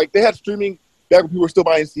select it. Like they had streaming back when people were still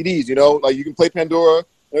buying CDs. You know, like you can play Pandora and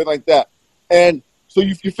everything like that. And so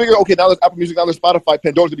you figure, okay, now there's Apple Music, now there's Spotify.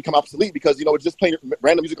 Pandora's gonna become obsolete because it's just playing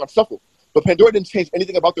random music on shuffle. But Pandora didn't change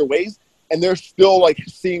anything about their ways, and they're still like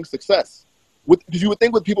seeing success. Because you would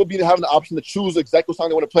think with people having the option to choose exactly what song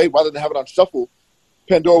they want to play rather than have it on shuffle,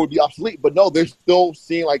 Pandora would be obsolete. But no, they're still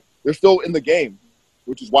seeing they're still in the game,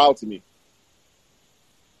 which is wild to me.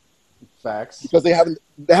 Facts. Because they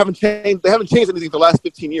haven't changed anything for the last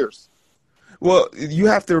 15 years. Well, you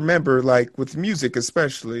have to remember, like with music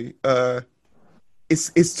especially,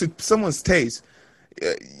 it's to someone's taste.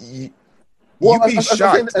 You'd be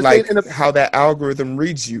shocked how that algorithm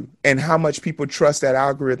reads you and how much people trust that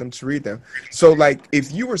algorithm to read them. So like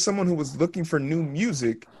if you were someone who was looking for new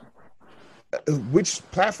music, which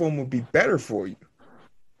platform would be better for you?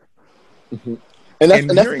 Mm-hmm.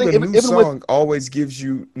 And hearing a new song always gives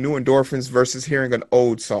you new endorphins versus hearing an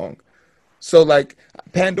old song. So like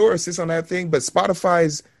Pandora sits on that thing, but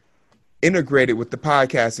Spotify's integrated with the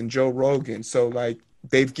podcast and Joe Rogan. So like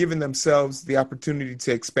they've given themselves the opportunity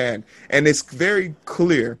to expand. And it's very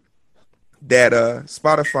clear that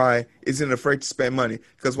Spotify isn't afraid to spend money.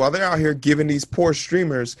 Because while they're out here giving these poor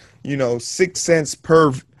streamers, 6 cents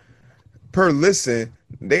per listen,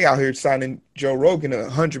 they out here signing Joe Rogan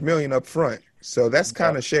 $100 million up front. So that's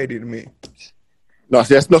kind of shady to me. No,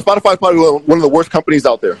 Spotify is probably one of the worst companies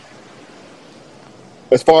out there.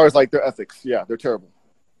 As far as like their ethics, yeah, they're terrible.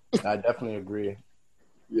 I definitely agree.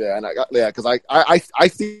 Yeah, and because I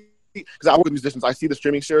see, because I work with musicians, I see the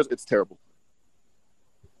streaming shares. It's terrible.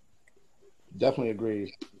 Definitely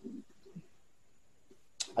agree.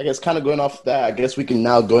 I guess kind of going off that, I guess we can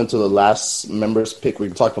now go into the last members pick. We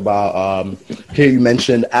can talk about here you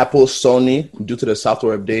mentioned Apple, Sony due to the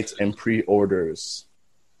software updates and pre-orders.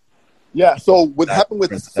 Yeah, so what happened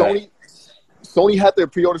with Sony had their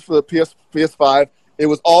pre-orders for the PS5. It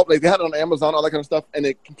was all like they had it on Amazon, all that kind of stuff, and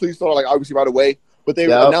it completely sold out like obviously right away. But they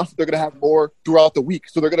announced that they're going to have more throughout the week.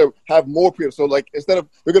 So they're going to have more pre-orders. So like instead of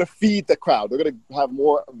they're going to feed the crowd, they're going to have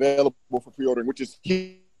more available for pre-ordering, which is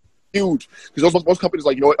huge. Because most companies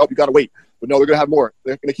like, you know what, you got to wait. But no, they're going to have more.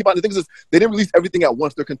 They're going to keep on. The thing is, they didn't release everything at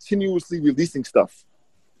once. They're continuously releasing stuff.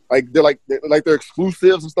 They're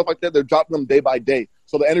exclusives and stuff like that. They're dropping them day by day.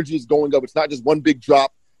 So the energy is going up. It's not just one big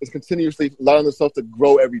drop. It's continuously allowing themselves to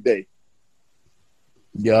grow every day.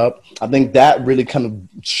 Yep. I think that really kind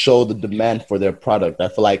of showed the demand for their product. I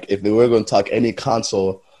feel like if they were going to talk any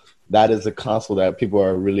console, that is a console that people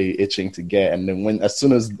are really itching to get. And then as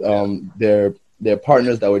soon as their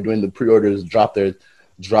partners that were doing the pre-orders dropped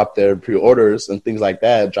their pre-orders and things like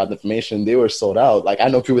that, dropped information, they were sold out. Like I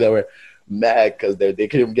know people that were mad because they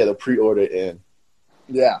couldn't even get a pre-order in.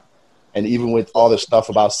 Yeah. And even with all the stuff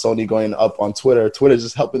about Sony going up on Twitter's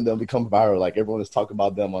just helping them become viral. Like everyone is talking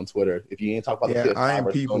about them on Twitter. If you ain't talking about the PS5 I am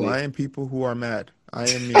or people. Sony, I am people who are mad. I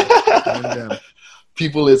am me. I am them.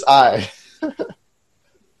 People is I.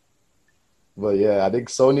 But yeah, I think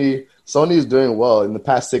Sony is doing well. In the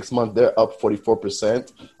past 6 months, they're up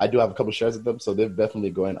 44%. I do have a couple shares of them, so they're definitely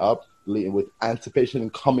going up with anticipation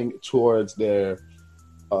coming towards their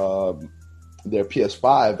their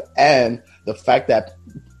PS5, and the fact that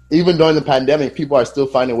even during the pandemic, people are still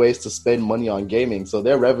finding ways to spend money on gaming. So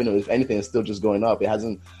their revenue, if anything, is still just going up. It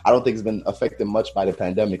hasn't. I don't think it's been affected much by the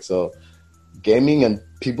pandemic. So gaming and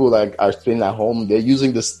people like are spending at home. They're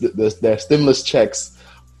using their stimulus checks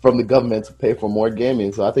from the government to pay for more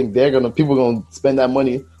gaming. So I think people are gonna spend that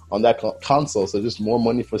money on that console. So just more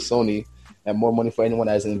money for Sony and more money for anyone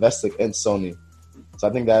that's invested in Sony. So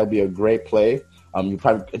I think that would be a great play. You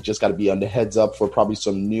probably just got to be on the heads up for probably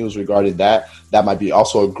some news regarding that. That might be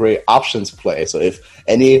also a great options play. So if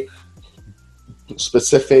any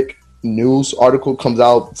specific news article comes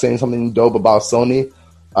out saying something dope about Sony,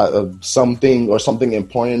 something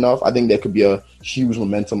important enough, I think there could be a huge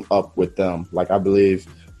momentum up with them. Like I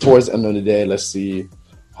believe towards the end of the day, let's see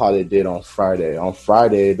how they did on Friday. On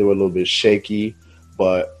Friday, they were a little bit shaky,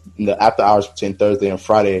 but in the after hours between Thursday and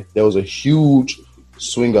Friday, there was a huge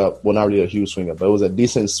swing up. Well, not really a huge swing up, but it was a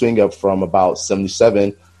decent swing up from about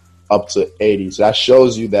 77 up to 80. So that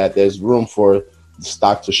shows you that there's room for the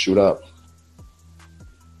stock to shoot up.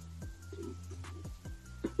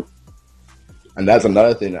 And that's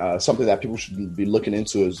another thing. Something that people should be looking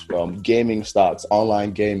into is gaming stocks,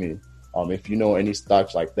 online gaming. If you know any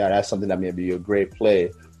stocks like that, that's something that may be a great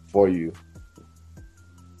play for you.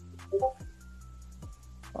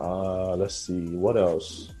 Let's see. What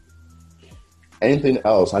else? Anything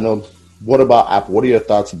else? I know. What about Apple? What are your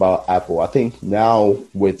thoughts about Apple? I think now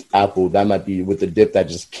with Apple, that might be with the dip that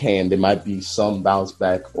just came, there might be some bounce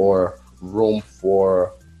back or room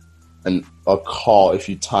for a call if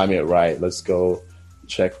you time it right. Let's go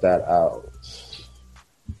check that out.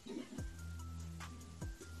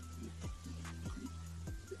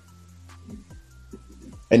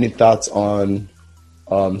 Any thoughts on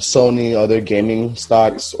Sony, other gaming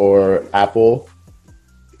stocks, or Apple?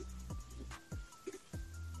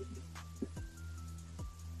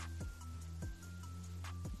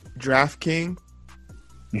 DraftKings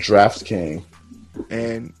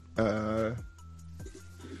and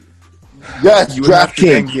yes,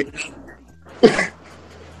 DraftKings.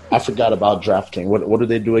 I forgot about DraftKings. What do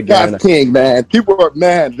they do again? DraftKings, man.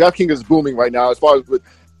 DraftKings is booming right now as far as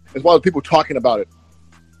people talking about it.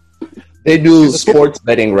 They do sports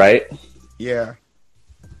betting, right? Yeah.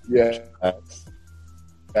 Yeah.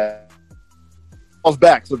 All's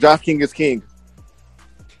back, so DraftKings is king.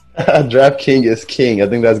 DraftKings is king. I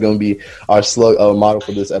think that's going to be our model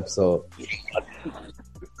for this episode.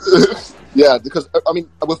 Yeah, because I mean,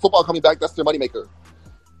 with football coming back, that's their moneymaker.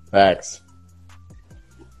 Facts.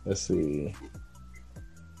 Let's see.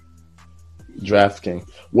 DraftKings.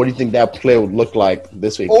 What do you think that play would look like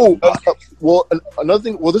this week? Well, another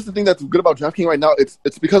thing. Well, this is the thing that's good about DraftKings right now. It's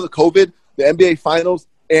because of COVID, the NBA Finals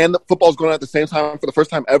and the football's going on at the same time for the first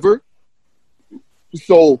time ever.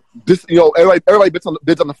 So this, everybody bids on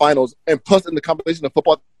the finals, and plus in the competition of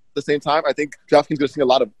football at the same time, I think DraftKings is going to see a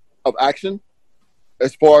lot of action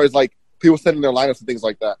as far as like people setting their lineups and things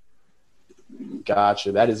like that.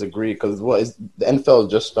 Gotcha. That is agreed because the NFL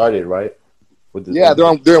just started, right?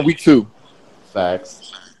 They're in week 2.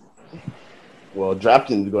 Facts. Well,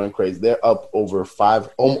 DraftKings is going crazy. They're up over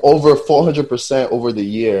 400% over the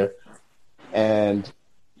year, and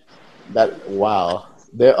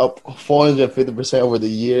they're up 450% over the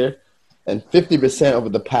year and 50% over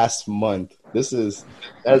the past month. That's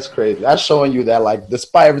crazy. That's showing you that, like,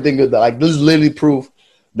 despite everything good, like, this is literally proof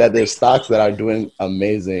that there's stocks that are doing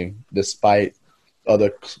amazing despite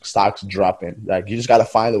other stocks dropping. Like, you just got to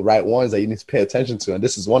find the right ones that you need to pay attention to, and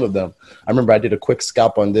this is one of them. I remember I did a quick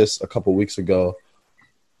scalp on this a couple weeks ago,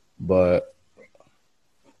 but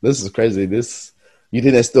this is crazy. You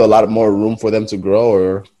think there's still a lot more room for them to grow,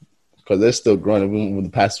 or because they're still growing? Even the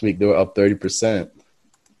past week, they were up 30%.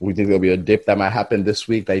 We think there'll be a dip that might happen this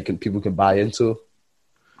week that people can buy into.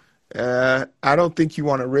 I don't think you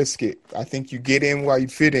want to risk it. I think you get in while you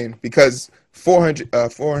fit in because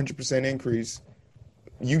 400% increase.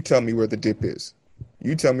 You tell me where the dip is.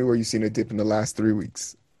 You tell me where you've seen a dip in the last 3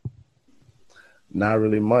 weeks. Not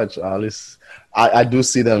really much. At least I do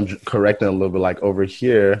see them correcting a little bit, like over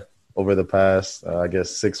here, over the past,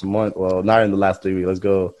 6 months. Well, not in the last 3 weeks. Let's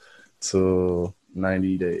go to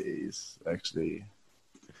 90 days, actually.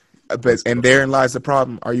 And therein lies the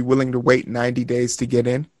problem. Are you willing to wait 90 days to get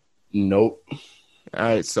in? Nope. All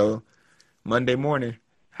right, so Monday morning,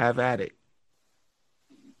 have at it.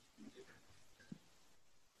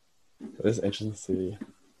 It's interesting to see.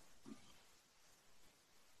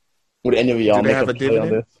 Would any of y'all make a play on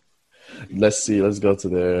this? Let's see. Let's go to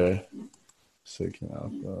their second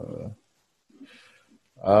alpha.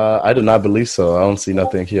 I do not believe so. I don't see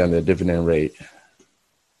nothing here on their dividend rate.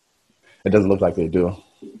 It doesn't look like they do.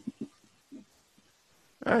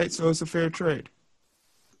 All right, so it's a fair trade.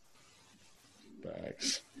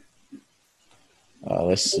 Thanks.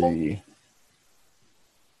 Let's see.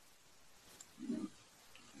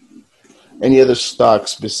 Any other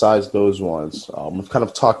stocks besides those ones? We've kind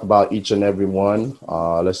of talked about each and every one.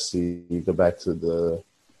 Let's see. Go back to the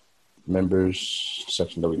members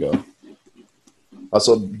section. There we go.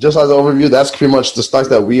 So just as an overview, that's pretty much the stocks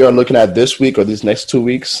that we are looking at this week or these next 2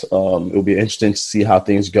 weeks. It'll be interesting to see how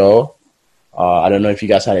things go. I don't know if you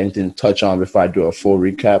guys had anything to touch on before I do a full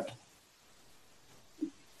recap.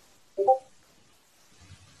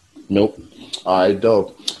 Nope. All right,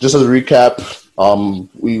 dope. Just as a recap,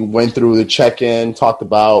 we went through the check-in, talked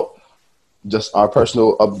about just our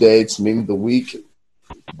personal updates, maybe the week,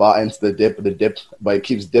 bought into the dip, but it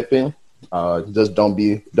keeps dipping. Just don't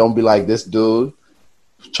be like this dude.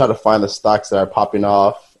 Try to find the stocks that are popping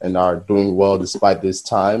off and are doing well despite these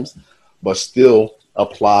times, but still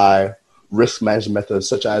apply risk management methods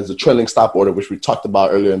such as the trailing stop order, which we talked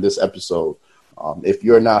about earlier in this episode. If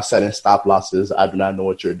you're not setting stop losses, I do not know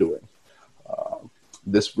what you're doing.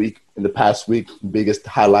 This week, in the past week, biggest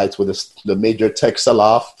highlights were the major tech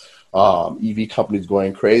sell-off, EV companies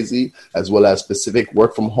going crazy, as well as specific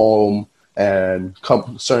work from home and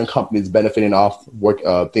certain companies benefiting off work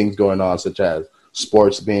things going on, such as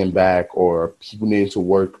sports being back or people needing to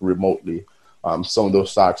work remotely. Some of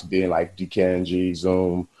those stocks being like DKNG,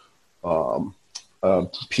 Zoom,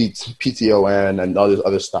 PTON, and all these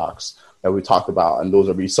other stocks that we talked about. And those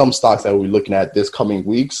will be some stocks that we'll be looking at this coming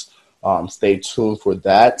weeks. Stay tuned for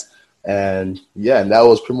that. And that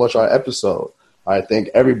was pretty much our episode. I thank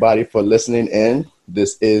everybody for listening in.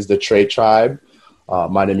 This is the Trade Tribe.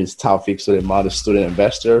 My name is Taufik Suleiman, the student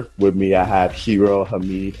investor. With me, I have Hero,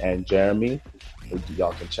 Hamid, and Jeremy.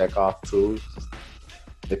 Y'all can check off too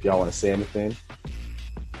if y'all want to say anything.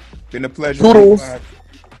 Been a pleasure.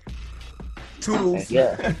 Toodles.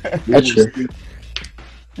 Yeah.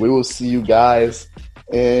 We will see you guys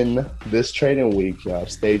in this trading week.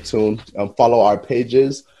 Stay tuned. Follow our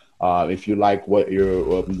pages. If you like what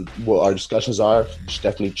our discussions are, just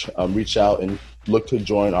definitely reach out and look to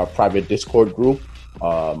join our private Discord group.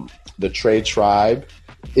 The Trade Tribe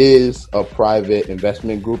is a private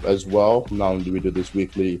investment group as well. Not only do we do this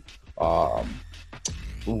weekly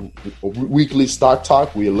stock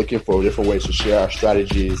talk, we are looking for different ways to share our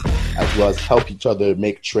strategies as well as help each other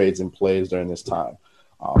make trades and plays during this time.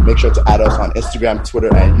 Make sure to add us on Instagram,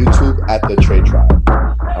 Twitter, and YouTube at The Trade Tribe.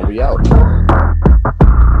 And we out.